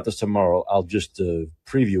more about this tomorrow. I'll just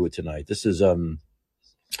preview it tonight. This is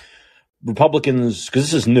Republicans,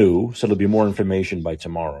 because this is new, so there'll be more information by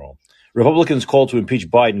tomorrow. Republicans called to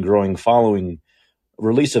impeach Biden growing following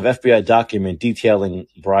release of FBI document detailing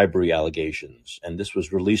bribery allegations. And this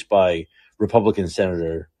was released by Republican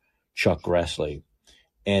Senator Chuck Grassley.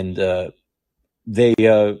 And there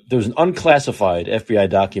was an unclassified FBI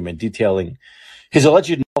document detailing his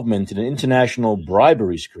alleged involvement in an international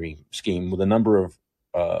bribery scheme with a number of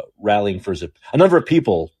a number of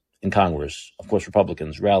people in Congress, of course,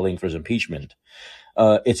 Republicans, rallying for his impeachment.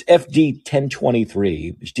 It's FD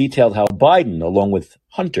 1023, which detailed how Biden, along with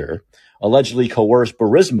Hunter, allegedly coerced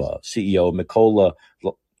Burisma CEO Mykola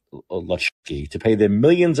Lachky to pay them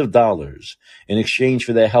millions of dollars in exchange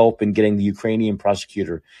for their help in getting the Ukrainian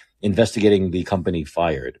prosecutor investigating the company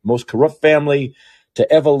fired. Most corrupt family to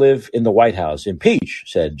ever live in the White House. Impeach,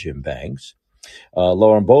 said Jim Banks.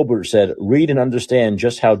 Lauren Boebert said, read and understand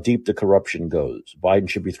just how deep the corruption goes. Biden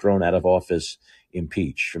should be thrown out of office.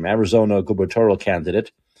 Impeach. From Arizona gubernatorial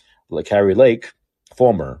candidate Kari Lake,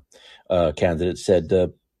 former candidate, said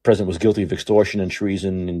the president was guilty of extortion and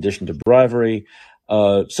treason in addition to bribery.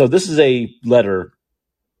 So this is a letter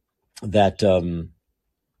that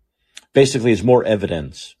basically is more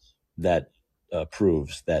evidence that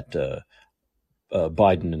proves that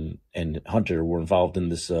Biden and Hunter were involved in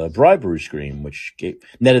this bribery scheme, which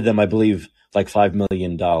netted them, I believe, like $5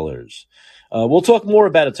 million. We'll talk more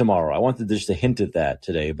about it tomorrow. I wanted just to hint at that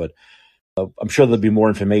today, but I'm sure there'll be more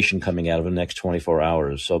information coming out of the next 24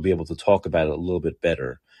 hours, so I'll be able to talk about it a little bit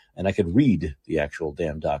better, and I could read the actual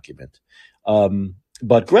damn document.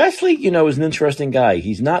 But Grassley, is an interesting guy.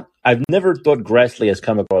 I've never thought Grassley has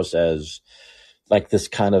come across as like this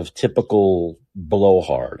kind of typical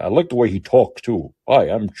blowhard. I like the way he talks too. Hi,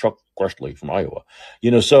 I'm Chuck Grassley from Iowa.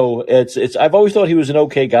 So it's I've always thought he was an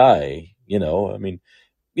okay guy,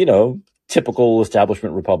 typical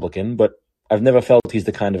establishment Republican, but I've never felt he's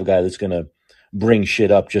the kind of guy that's going to bring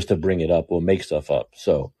shit up just to bring it up or make stuff up.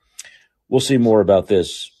 So we'll see more about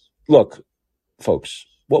this. Look, folks,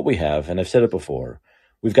 what we have, and I've said it before,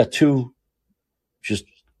 we've got two just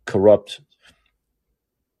corrupt.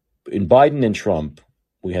 In Biden and Trump,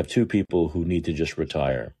 we have two people who need to just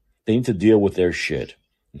retire. They need to deal with their shit.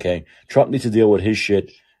 Okay? Trump needs to deal with his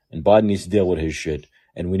shit, and Biden needs to deal with his shit.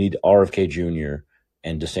 And we need RFK Jr.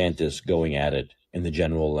 and DeSantis going at it in the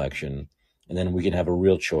general election. And then we can have a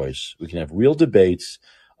real choice. We can have real debates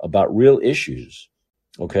about real issues.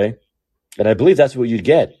 Okay? And I believe that's what you'd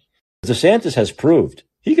get. DeSantis has proved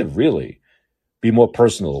he can really be more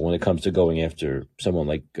personal when it comes to going after someone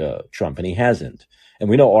like Trump, and he hasn't. And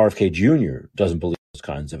we know RFK Jr. doesn't believe those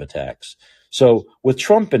kinds of attacks. So with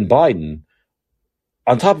Trump and Biden,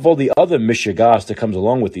 on top of all the other mishigas that comes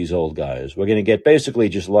along with these old guys, we're going to get basically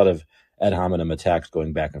just a lot of ad hominem attacks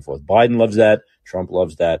going back and forth. Biden loves that. Trump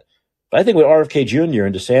loves that. But I think with RFK Jr.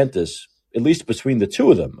 and DeSantis, at least between the two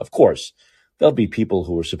of them, of course, there'll be people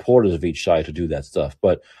who are supporters of each side who do that stuff.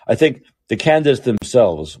 But I think the candidates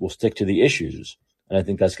themselves will stick to the issues. And I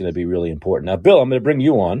think that's going to be really important. Now, Bill, I'm going to bring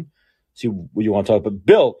you on. See what you want to talk about.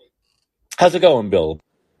 Bill, how's it going, Bill?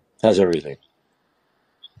 How's everything?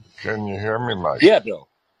 Can you hear me, Mike? Yeah, Bill.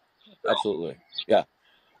 Absolutely. Yeah.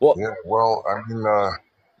 Well,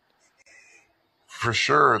 for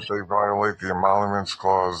sure, they violate the emoluments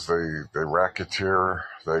clause. They racketeer.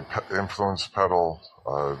 They influence peddle.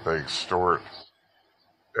 They extort.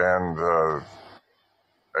 And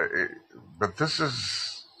but this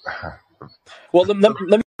is. Well, let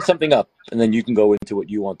me set something up, and then you can go into what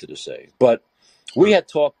you wanted to say. But we had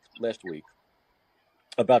talked last week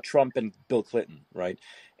about Trump and Bill Clinton, right?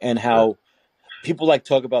 And how people like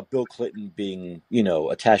talk about Bill Clinton being,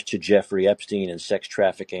 attached to Jeffrey Epstein and sex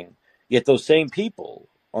trafficking. Yet those same people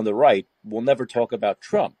on the right will never talk about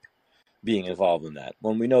Trump being involved in that,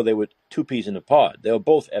 when we know they were two peas in a pod. They were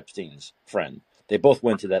both Epstein's friend. They both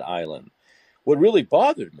went to that island. What really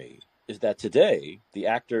bothered me is that today, the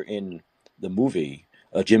actor in the movie,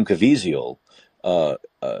 Jim Caviezel,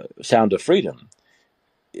 Sound of Freedom,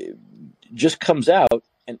 just comes out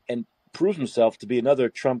and proves himself to be another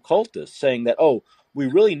Trump cultist, saying that, we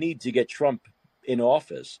really need to get Trump in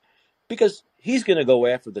office because he's going to go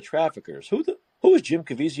after the traffickers. Who is Jim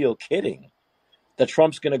Caviezel kidding that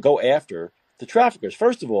Trump's going to go after the traffickers?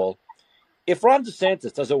 First of all, if Ron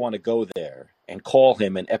DeSantis doesn't want to go there and call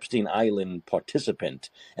him an Epstein Island participant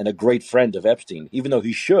and a great friend of Epstein, even though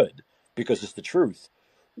he should, because it's the truth,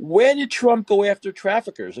 where did Trump go after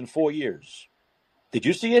traffickers in 4 years? Did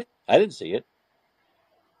you see it? I didn't see it.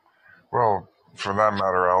 Well, for that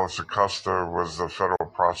matter, Alice Acosta was the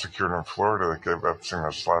federal prosecutor in Florida that gave Epstein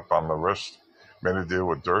a slap on the wrist, made a deal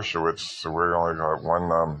with Dershowitz, so we only got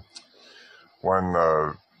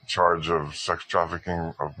one charge of sex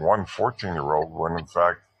trafficking of one 14-year-old, when in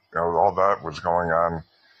fact, all that was going on.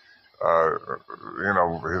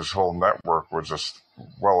 His whole network was just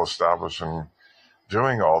well established in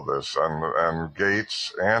doing all this, and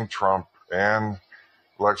Gates and Trump and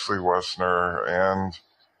Leslie Wessner and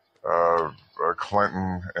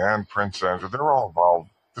Clinton and Prince Andrew, they're all involved.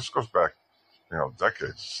 This goes back,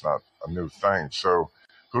 decades. It's not a new thing. So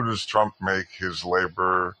who does Trump make his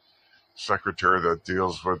labor secretary that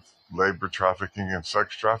deals with labor trafficking and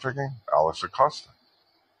sex trafficking? Alice Acosta.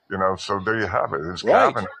 So there you have it. His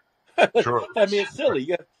cabinet. Sure. I mean, it's silly.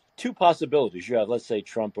 You have two possibilities. You have, let's say,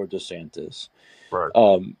 Trump or DeSantis. Right.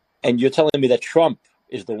 And you're telling me that Trump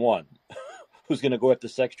is the one who's going to go after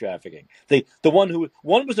sex trafficking. The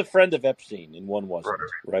one was a friend of Epstein and one wasn't,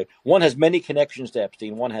 right? One has many connections to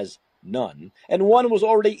Epstein, one has none, and one was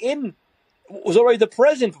already the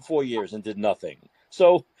president for 4 years and did nothing.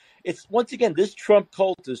 So it's, once again, this Trump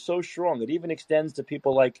cult is so strong it even extends to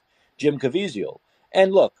people like Jim Caviezel.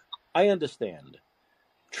 And look, I understand.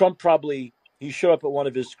 Trump he showed up at one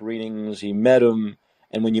of his screenings, he met him,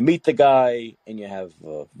 and when you meet the guy and you have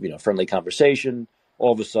friendly conversation,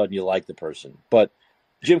 all of a sudden you like the person. But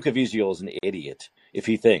Jim Caviezel is an idiot if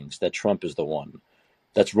he thinks that Trump is the one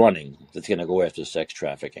that's running that's going to go after sex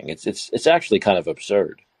trafficking. It's actually kind of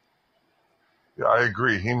absurd. Yeah, I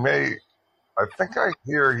agree. I think I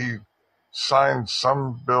hear he signed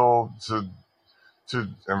some bill to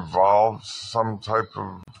involve some type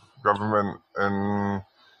of government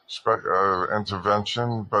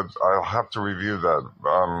intervention, but I'll have to review that.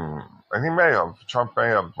 And Trump may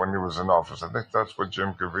have when he was in office. I think that's what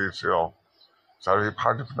Jim Caviezel, is that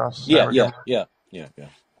how do you pronounce his name again? Yeah.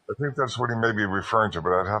 I think that's what he may be referring to,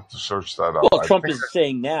 but I'd have to search that up. Well, Trump is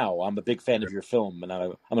saying now, I'm a big fan of your film, and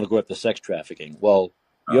I'm going to go after sex trafficking. Well,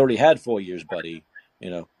 you already had 4 years, buddy,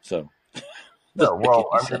 so. Yeah, well,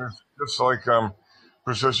 I mean, it's just like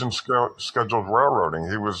precision scheduled railroading.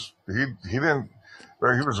 He was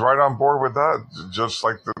right on board with that, just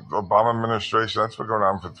like the Obama administration. That's been going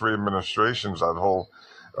on for 3 administrations. That whole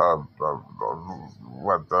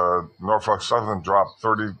Norfolk Southern dropped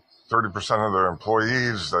 30% of their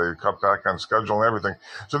employees. They cut back on schedule and everything.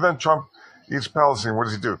 So then Trump eats Palestine. What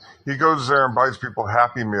does he do? He goes there and buys people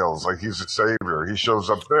Happy Meals like he's a savior. He shows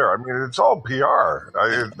up there. I mean, it's all PR.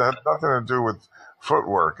 It had nothing to do with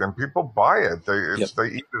footwork, and people buy it. They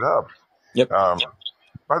eat it up. Yep.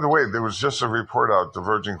 By the way, there was just a report out,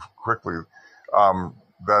 diverging quickly,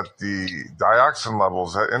 that the dioxin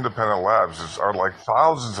levels at independent labs are like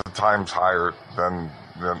thousands of times higher than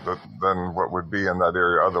what would be in that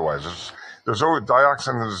area otherwise. There's always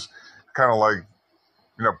dioxin is kind of like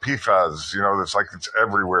PFAS. It's like it's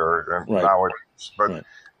everywhere nowadays, but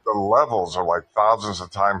the levels are like thousands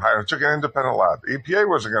of times higher. It took an independent lab. EPA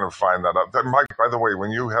wasn't going to find that out. Mike, by the way,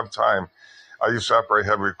 when you have time, I used to operate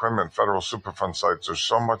heavy equipment, federal Superfund sites. There's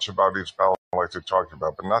so much about East Palestine I'd like to talk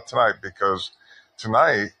about, but not tonight, because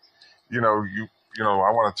tonight, I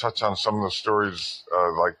want to touch on some of the stories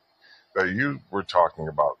like that you were talking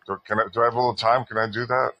about. Do I have a little time? Can I do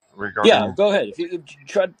that? Yeah, go ahead. If you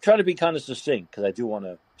try to be kind of succinct, because I do want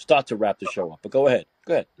to start to wrap the show up. But go ahead.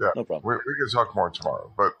 Yeah, no problem. We can talk more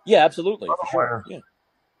tomorrow. But yeah, absolutely, for sure.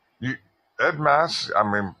 Yeah. Ed Massey,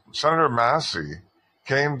 Senator Massey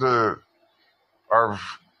came to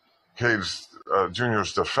RFK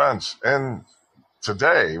Jr.'s defense, and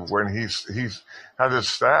today when he's had his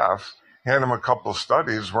staff hand him a couple of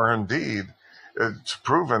studies where indeed it's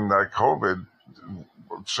proven that COVID,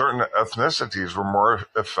 certain ethnicities were more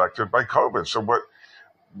affected by COVID. So what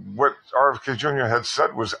RFK Jr. had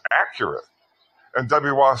said was accurate. And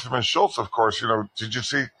Debbie Wasserman Schultz, of course, did you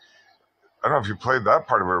see? I don't know if you played that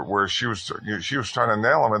part of it where she was trying to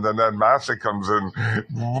nail him, and then Ed Massey comes in,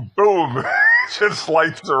 boom, just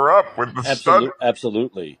lights her up with the study.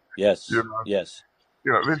 Absolutely, yes, yes.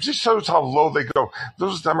 It just shows how low they go.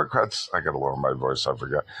 Those Democrats, I got to lower my voice, I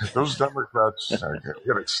forgot. Those Democrats, I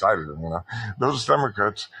get excited, Those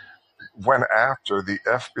Democrats went after the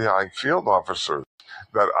FBI field officers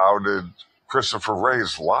that outed Christopher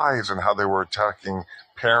Wray's lies and how they were attacking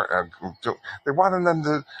parents. They wanted them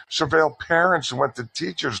to surveil parents who went to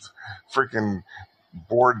teachers' freaking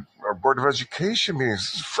board of education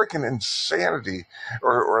meetings. This is freaking insanity.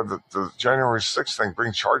 Or the January 6th thing,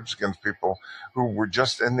 bring charges against people who were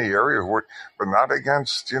just in the area, but not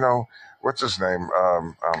against, what's his name?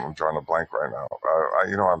 I'm drawing a blank right now.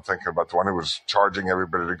 I'm thinking about the one who was charging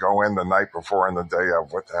everybody to go in the night before and the day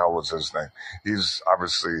of. What the hell was his name? He's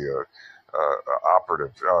obviously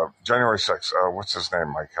operative. January 6th. What's his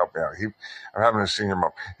name, Mike? Help me out. I'm having a senior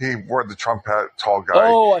moment. He wore the Trump hat, tall guy.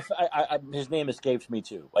 Oh, his name escapes me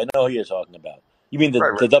too. I know who you're talking about. You mean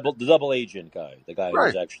the double agent guy, the guy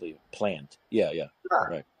who's actually a plant. Yeah.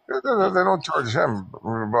 Right. They don't charge him,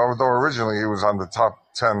 although originally he was on the top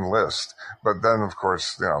 10 list. But then, of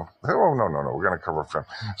course, no, we're going to cover for him.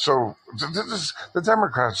 So the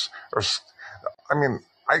Democrats are,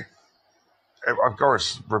 of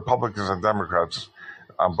course, Republicans and Democrats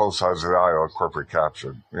on both sides of the aisle are corporate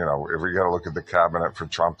captured. If we got to look at the cabinet for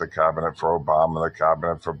Trump, the cabinet for Obama, the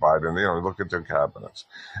cabinet for Biden, look at their cabinets.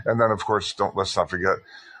 And then, of course, let's not forget,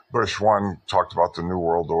 Bush 1 talked about the New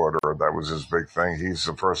World Order. That was his big thing. He's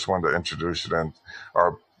the first one to introduce it in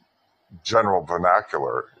our general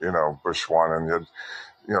vernacular, Bush 1. And you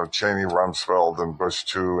had, Cheney, Rumsfeld, and Bush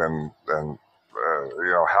 2, and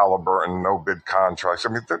Halliburton, no bid contracts.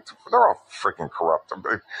 They're all freaking corrupt.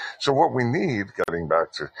 So what we need, getting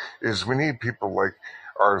back to, is we need people like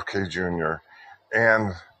RFK Jr.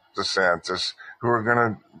 and DeSantis who are going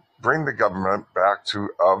to bring the government back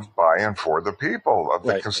of, by, and for the people of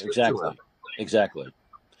the constituent. Exactly.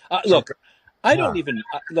 Look, I don't even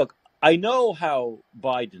look. I know how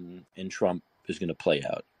Biden and Trump is going to play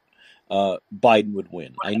out. Biden would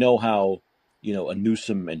win. I know how a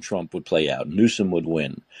Newsom and Trump would play out. Newsom would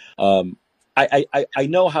win. I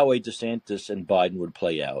know how a DeSantis and Biden would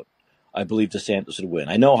play out. I believe DeSantis would win.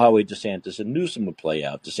 I know how DeSantis and Newsom would play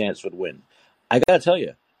out. DeSantis would win. I got to tell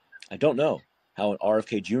you, I don't know how an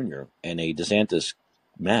RFK Jr. and a DeSantis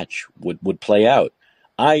match would play out.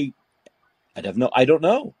 I don't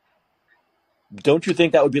know. Don't you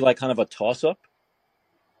think that would be like kind of a toss-up?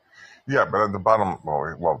 Yeah, but at the bottom,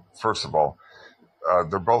 well, first of all,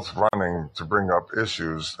 they're both running to bring up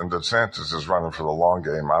issues, and DeSantis is running for the long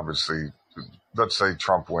game. Obviously, let's say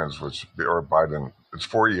Trump wins, or Biden, it's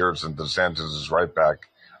 4 years, and DeSantis is right back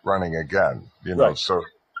running again. Right. So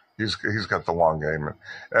he's got the long game,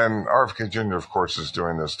 and RFK Jr. of course is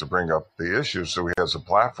doing this to bring up the issues, so he has a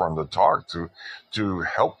platform to talk to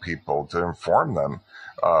help people, to inform them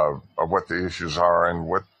of what the issues are and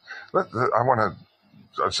what. I want to.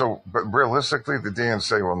 So, but realistically, the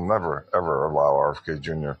DNC will never, ever allow RFK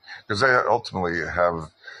Jr. because they ultimately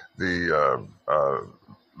have the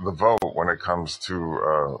vote when it comes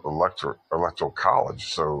to electoral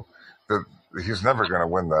college. So he's never going to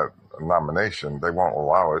win that nomination. They won't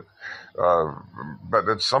allow it. But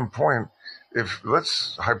at some point, if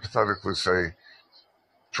let's hypothetically say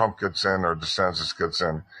Trump gets in or DeSantis gets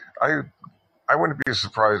in, I wouldn't be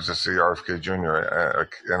surprised to see RFK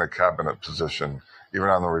Jr. in a cabinet position, even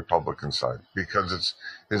on the Republican side, because it's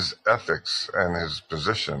his ethics and his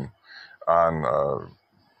position on,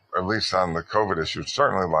 at least on the COVID issue,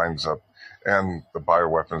 certainly lines up, and the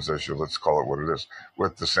bioweapons issue, let's call it what it is,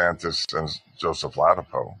 with DeSantis and Joseph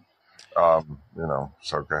Ladapo.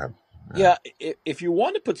 So go ahead. Yeah, if you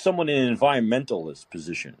want to put someone in an environmentalist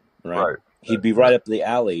position, right? He'd be right up the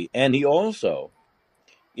alley. And he also,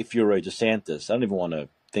 if you're a DeSantis, I don't even want to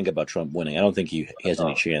think about Trump winning. I don't think he has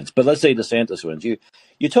any chance. But let's say DeSantis wins.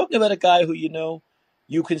 You're talking about a guy who,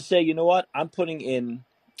 you can say, you know what, I'm putting in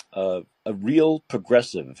a real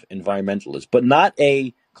progressive environmentalist, but not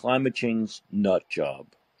a climate change nut job,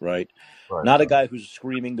 right? Not a guy who's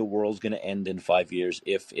screaming the world's going to end in 5 years,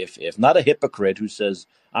 if. Not a hypocrite who says,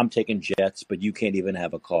 I'm taking jets, but you can't even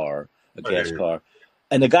have a gas car.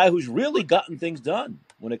 And a guy who's really gotten things done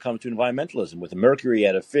when it comes to environmentalism, with the mercury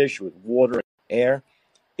out of fish, with water and air.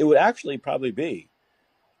 It would actually probably be,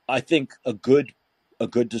 I think, a good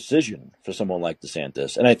decision for someone like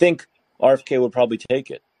DeSantis. And I think RFK would probably take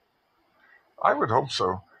it. I would hope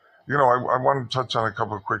so. I want to touch on a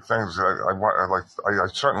couple of quick things. I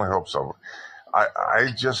certainly hope so.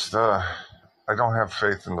 I just I don't have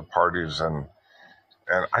faith in the parties, and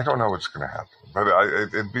I don't know what's going to happen. But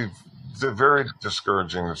it'd be very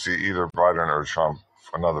discouraging to see either Biden or Trump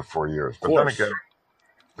for another 4 years. But then again,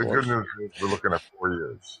 the good news is we're looking at 4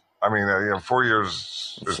 years. I mean, 4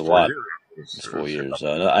 years is 4 years. It's 4 years.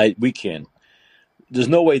 We can't. There's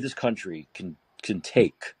no way this country can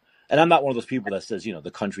take. And I'm not one of those people that says,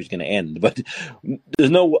 the country's going to end. But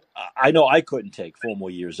I know I couldn't take 4 more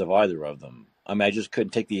years of either of them. I mean, I just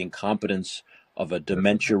couldn't take the incompetence of a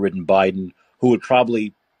dementia-ridden Biden who would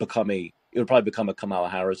probably become a Kamala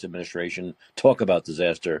Harris administration, talk about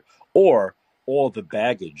disaster, or all the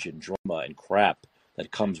baggage and drama and crap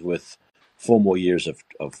that comes with 4 more years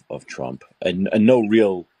of Trump, and no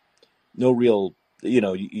real, along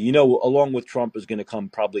with Trump is going to come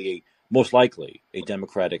probably most likely a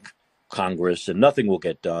Democratic Congress, and nothing will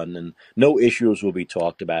get done, and no issues will be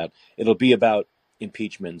talked about. It'll be about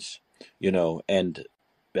impeachments, and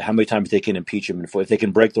how many times they can impeach him, and if they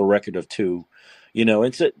can break the record of 2,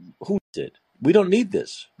 and so who did? We don't need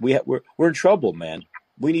this. We're in trouble, man.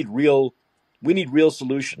 We need real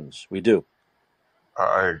solutions. We do.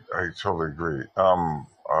 I totally agree.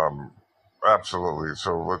 Absolutely.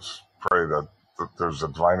 So let's pray that there's a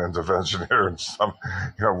divine intervention here, and some,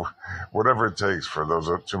 whatever it takes for those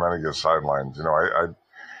too many get sidelined.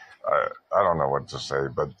 I don't know what to say,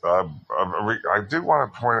 but I do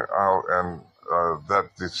want to point out that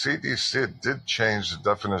the CDC did change the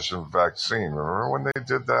definition of vaccine. Remember when they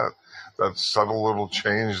did that subtle little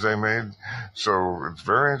change they made? So it's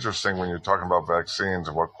very interesting when you're talking about vaccines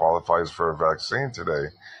and what qualifies for a vaccine today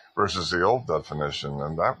versus the old definition.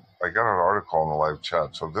 And that I got an article in the live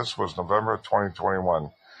chat. So this was November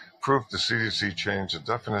 2021. Proof the CDC changed the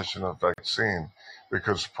definition of vaccine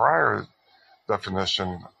because prior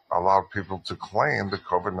definition allowed people to claim the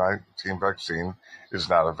COVID-19 vaccine is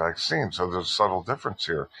not a vaccine. So there's a subtle difference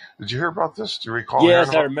here. Did you hear about this? Do you recall?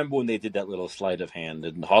 Yes, I remember when they did that little sleight of hand,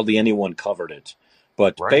 and hardly anyone covered it.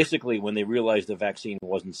 But basically, when they realized the vaccine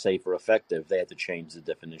wasn't safe or effective, they had to change the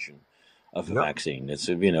definition of a vaccine. It's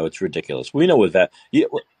it's ridiculous. We know what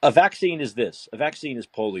a vaccine is. This a vaccine is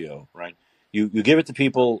polio, right? You give it to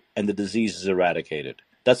people, and the disease is eradicated.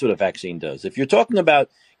 That's what a vaccine does. If you're talking about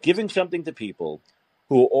giving something to people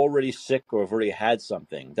who are already sick or have already had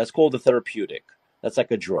something, that's called a therapeutic. That's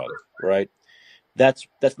like a drug, right? that's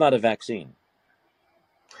not a vaccine.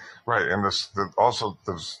 Right, and also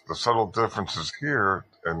the subtle differences here,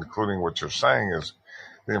 including what you're saying, is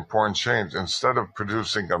the important change. Instead of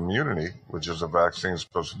producing immunity, which is a vaccine is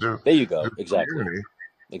supposed to do, there you go, exactly. Immunity,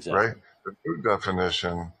 exactly. Right? The new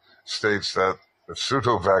definition states that the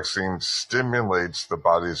pseudo vaccine stimulates the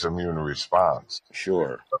body's immune response.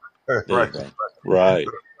 Sure. Right. Right.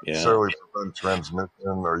 Yeah. Necessarily prevent transmission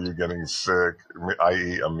or you getting sick,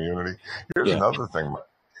 i.e., immunity. Here's another thing: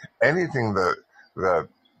 anything that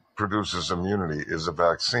produces immunity is a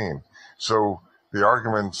vaccine. So the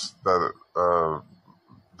arguments that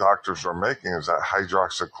doctors are making is that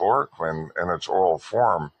hydroxychloroquine in its oral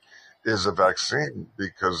form is a vaccine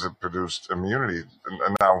because it produced immunity.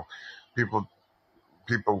 And now people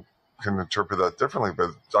can interpret that differently, but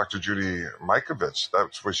Dr. Judy Mikovits,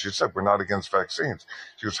 that's what she said. We're not against vaccines.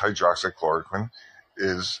 She goes, hydroxychloroquine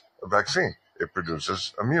is a vaccine. It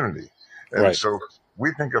produces immunity. And so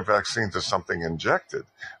we think of vaccines as something injected,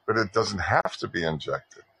 but it doesn't have to be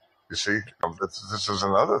injected. You see, this is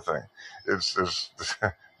another thing. It's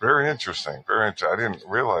very interesting. Very interesting. I didn't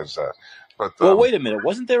realize that. But well, wait a minute.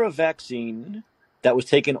 Wasn't there a vaccine that was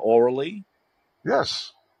taken orally?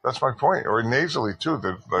 Yes, that's my point. Or nasally too.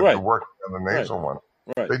 The work on the nasal one.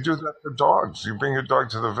 Right. They do that for dogs. You bring your dog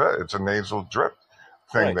to the vet. It's a nasal drip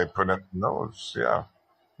thing they put in the nose. Yeah.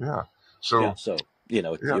 So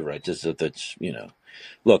you're right. That's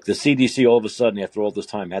look, the CDC all of a sudden, after all this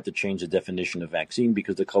time, had to change the definition of vaccine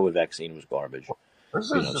because the COVID vaccine was garbage.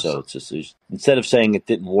 So it's just instead of saying it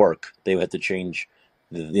didn't work, they had to change.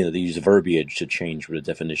 They use verbiage to change what the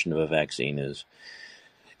definition of a vaccine is.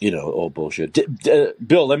 All bullshit.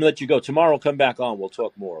 Bill, let me let you go. Tomorrow, come back on. We'll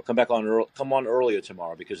talk more. Come on earlier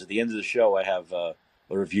tomorrow because at the end of the show, I have a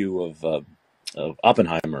review of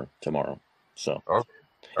Oppenheimer tomorrow. So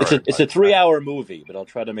it's a 3-hour movie, but I'll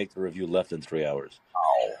try to make the review less than 3 hours.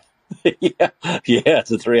 Oh. yeah,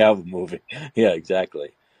 it's a 3-hour movie. Yeah,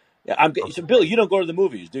 exactly. Yeah, so Bill, you don't go to the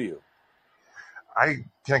movies, do you? I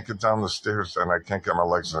can't get down the stairs, and I can't get my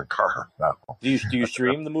legs in the car now. Do you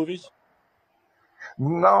stream the movies?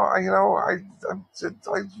 No, I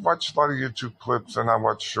watch a lot of YouTube clips, and I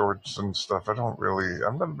watch shorts and stuff. I've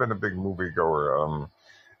never been a big moviegoer.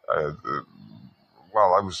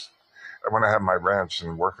 When I had my ranch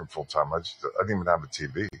and working full time, I didn't even have a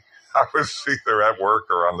TV. I was either at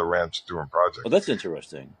work or on the ranch doing projects. Well, that's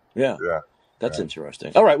interesting. Yeah. That's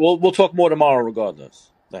interesting. All right. Well, we'll talk more tomorrow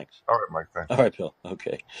regardless. Thanks. All right, Mike. Thanks. All right, Bill.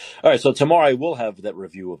 Okay. All right. So tomorrow I will have that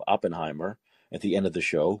review of Oppenheimer at the end of the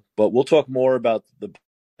show, but we'll talk more about the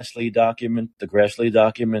Grassley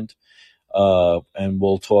document, and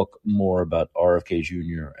we'll talk more about RFK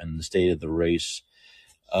Jr. and the state of the race.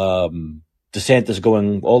 DeSantis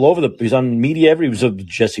going all over he's on media he was with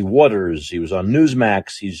Jesse Waters. He was on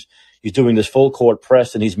Newsmax. He's doing this full court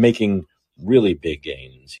press, and he's making really big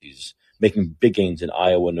gains. He's making big gains in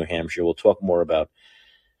Iowa and New Hampshire. We'll talk more about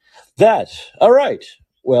that. All right.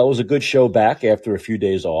 Well, it was a good show back after a few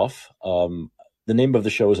days off. The name of the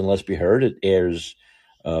show is Unless Be Heard. It airs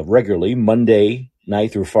regularly Monday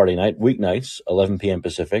night through Friday night, weeknights, 11 p.m.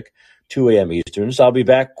 Pacific, 2 a.m. Eastern. So I'll be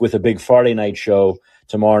back with a big Friday night show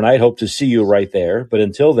tomorrow night. Hope to see you right there. But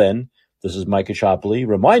until then, this is Mike Kachopoli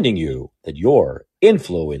reminding you that your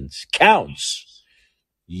influence counts.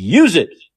 Use it.